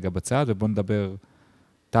 שים את זה רגע בצד, ובוא נדבר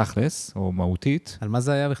תכלס, או מהותית. על מה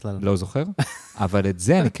זה היה בכלל? לא זוכר, אבל את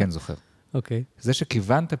זה אני כן זוכר. אוקיי. זה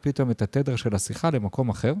שכיוונת פתאום את התדר של השיחה למקום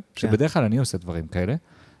אחר, שבדרך כלל אני עושה דברים כאלה,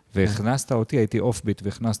 והכנסת אותי, הייתי אוף-ביט,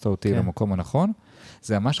 והכנסת אותי למקום הנכון,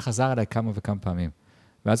 זה ממש חזר עליי כמה וכמה פעמים.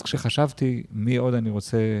 ואז כשחשבתי מי עוד אני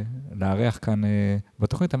רוצה לארח כאן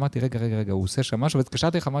בתוכנית, אמרתי, רגע, הוא עושה שם משהו,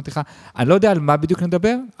 והתקשרתי לך, אמרתי לך, אני לא יודע על מה בדיוק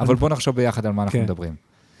נדבר, אבל בוא נחשוב ביחד על מה אנחנו מדברים.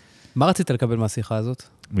 מה רצית לקבל מהשיחה הזאת?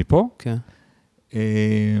 מפה? כן.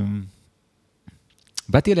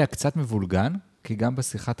 באתי אליה קצת מבולגן, כי גם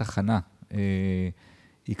בשיחת הכנה,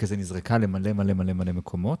 היא כזה נזרקה למלא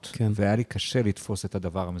מקומות, והיה לי קשה לתפוס את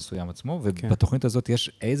הדבר המסוים עצמו, ובתוכנית הזאת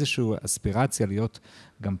יש איזושהי אספירציה להיות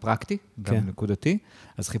גם פרקטי, גם נקודתי,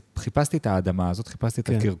 אז חיפשתי את האדמה הזאת, חיפשתי את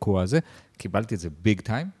הקרקוע הזה, קיבלתי את זה ביג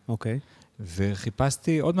טיים,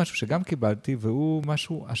 וחיפשתי עוד משהו שגם קיבלתי, והוא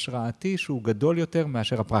משהו השראתי שהוא גדול יותר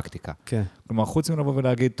מאשר הפרקטיקה. כלומר, חוץ מלבוא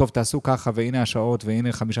ולהגיד, טוב, תעשו ככה, והנה השעות,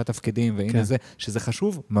 והנה 5 תפקידים, והנה זה, שזה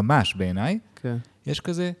חשוב ממש בעיניי, יש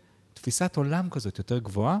כזה תפיסת עולם כזאת יותר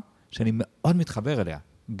גבוהה, שאני מאוד מתחבר אליה,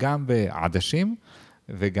 גם בעדשים,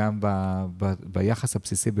 וגם ביחס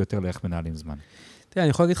הבסיסי ביותר לאיך מנהלים זמן. תראה, אני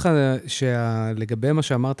יכול להגיד לך שלגבי מה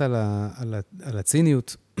שאמרת על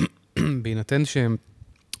הציניות, בהינתן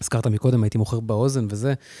שהזכרת מקודם, הייתי מוכר באוזן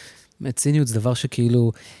וזה, ציניות זה דבר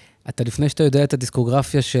שכאילו, אתה לפני שאתה יודע את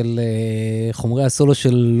הדיסקוגרפיה של חומרי הסולו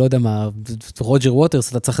של, לא יודע מה, רוג'ר ווטרס,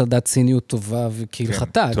 אתה צריך לדעת ציניות טובה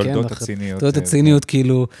וכהלכתה, כן? תולדות הציניות. תולדות הציניות,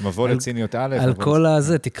 כאילו... מבוא לציניות א'. על כל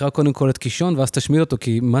הזה, תקרא קודם כל את קישון, ואז תשמיד אותו,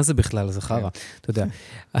 כי מה זה בכלל? זה חרא, אתה יודע.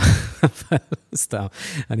 סתם,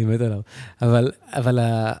 אני מת עליו. אבל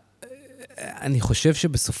אני חושב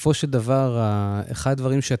שבסופו של דבר, אחד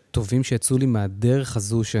הדברים הטובים שיצאו לי מהדרך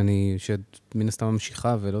הזו, שמן הסתם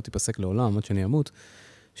ממשיכה ולא תיפסק לעולם, עד שאני אמות,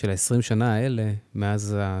 של ה-20 שנה האלה,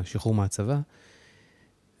 מאז השחרור מהצבא,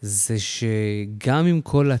 זה שגם עם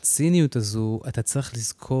כל הציניות הזו, אתה צריך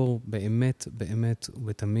לזכור באמת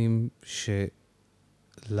ובתמים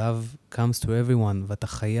ש-love comes to everyone, ואתה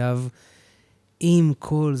חייב, עם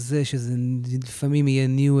כל זה שזה לפעמים יהיה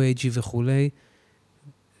new age וכולי,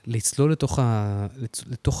 לצלול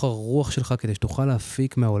לתוך הרוח שלך, כדי שתוכל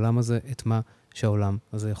להפיק מהעולם הזה את מה שהעולם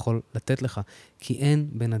הזה יכול לתת לך. כי אין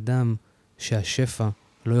בן אדם שהשפע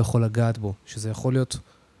לא יכול לגעת בו, שזה יכול להיות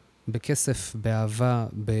בכסף, באהבה,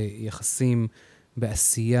 ביחסים,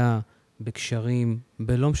 בעשייה, בקשרים,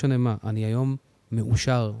 בלא משנה מה. אני היום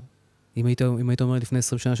מאושר. אם היית אומר לפני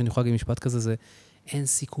 20 שנה שאני יכול להגיד משפט כזה, זה אין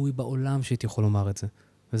סיכוי בעולם שהייתי יכול לומר את זה.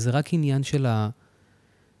 וזה רק עניין של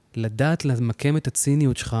לדעת למקם את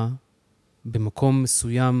הציניות שלך במקום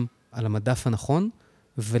מסוים על המדף הנכון,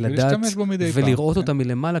 ולדעת, ולראות אותה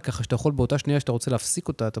מלמעלה, ככה שאתה יכול באותה שנייה שאתה רוצה להפסיק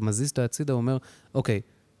אותה, אתה מזיז את הצידה, אומר, אוקיי,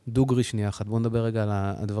 דוגרי שנייה אחת, בוא נדבר רגע על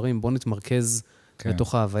הדברים, בוא נתמרכז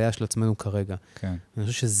לתוך ההוויה של עצמנו כרגע. אני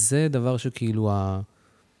חושב שזה דבר שכאילו,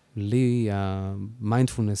 לי,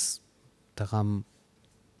 המיינדפולנס תרם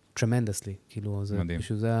tremendously, כאילו,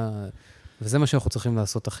 וזה מה שאנחנו צריכים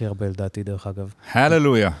לעשות הכי הרבה לדעתי, דרך אגב.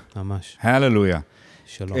 הללויה. ממש. הללויה.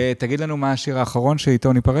 שלום. תגיד לנו מה השיר האחרון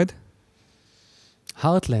שאיתו ניפרד?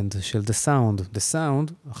 Heartland של The Sound. The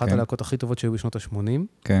Sound, אחת הלהקות הכי טובות שהיו בשנות ה-80.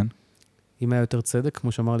 כן. אם היה יותר צדק,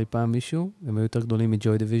 כמו שאמר לי פעם מישהו, הם היו יותר גדולים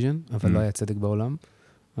מ-Joy Division, אבל לא היה צדק בעולם.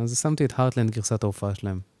 אז שמתי את Heartland גרסת ההופעה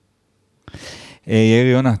שלהם. יאיר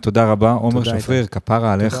יונה, תודה רבה. עומר שפריר,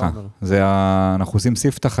 כפרה עליך. אנחנו עושים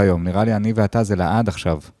ספתח היום. נראה לי אני ואתה זה לעד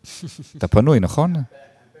עכשיו. אתה פנוי, נכון?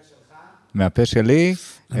 מהפה שלי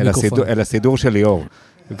אל הסידור של ליאור.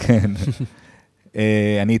 כן.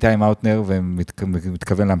 אני איתי מאוטנר,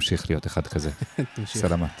 ומתכוון להמשיך להיות אחד כזה.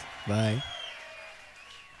 סלמת. ביי.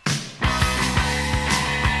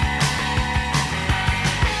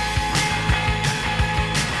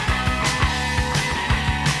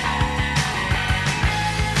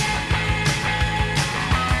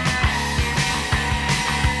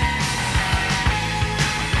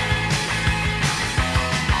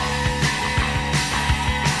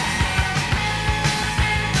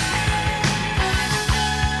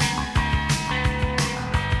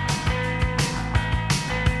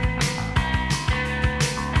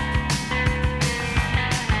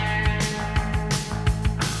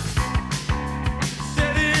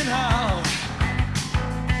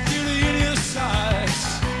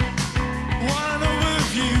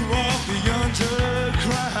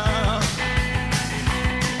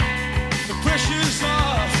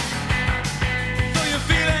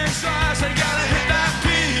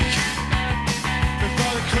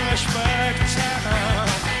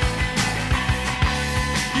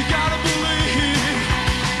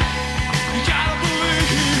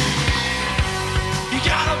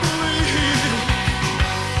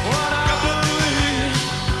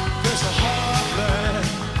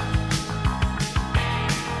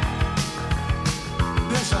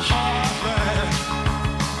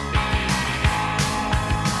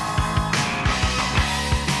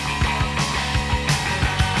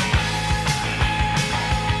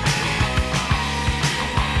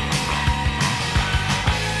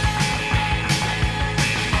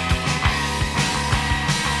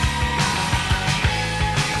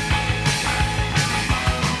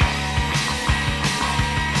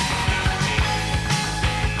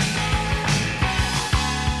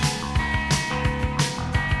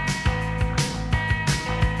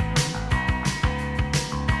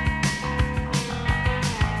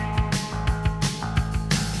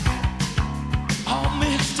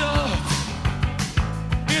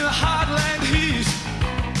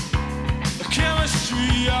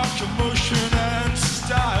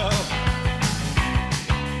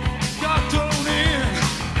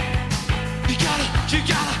 You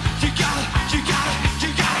gotta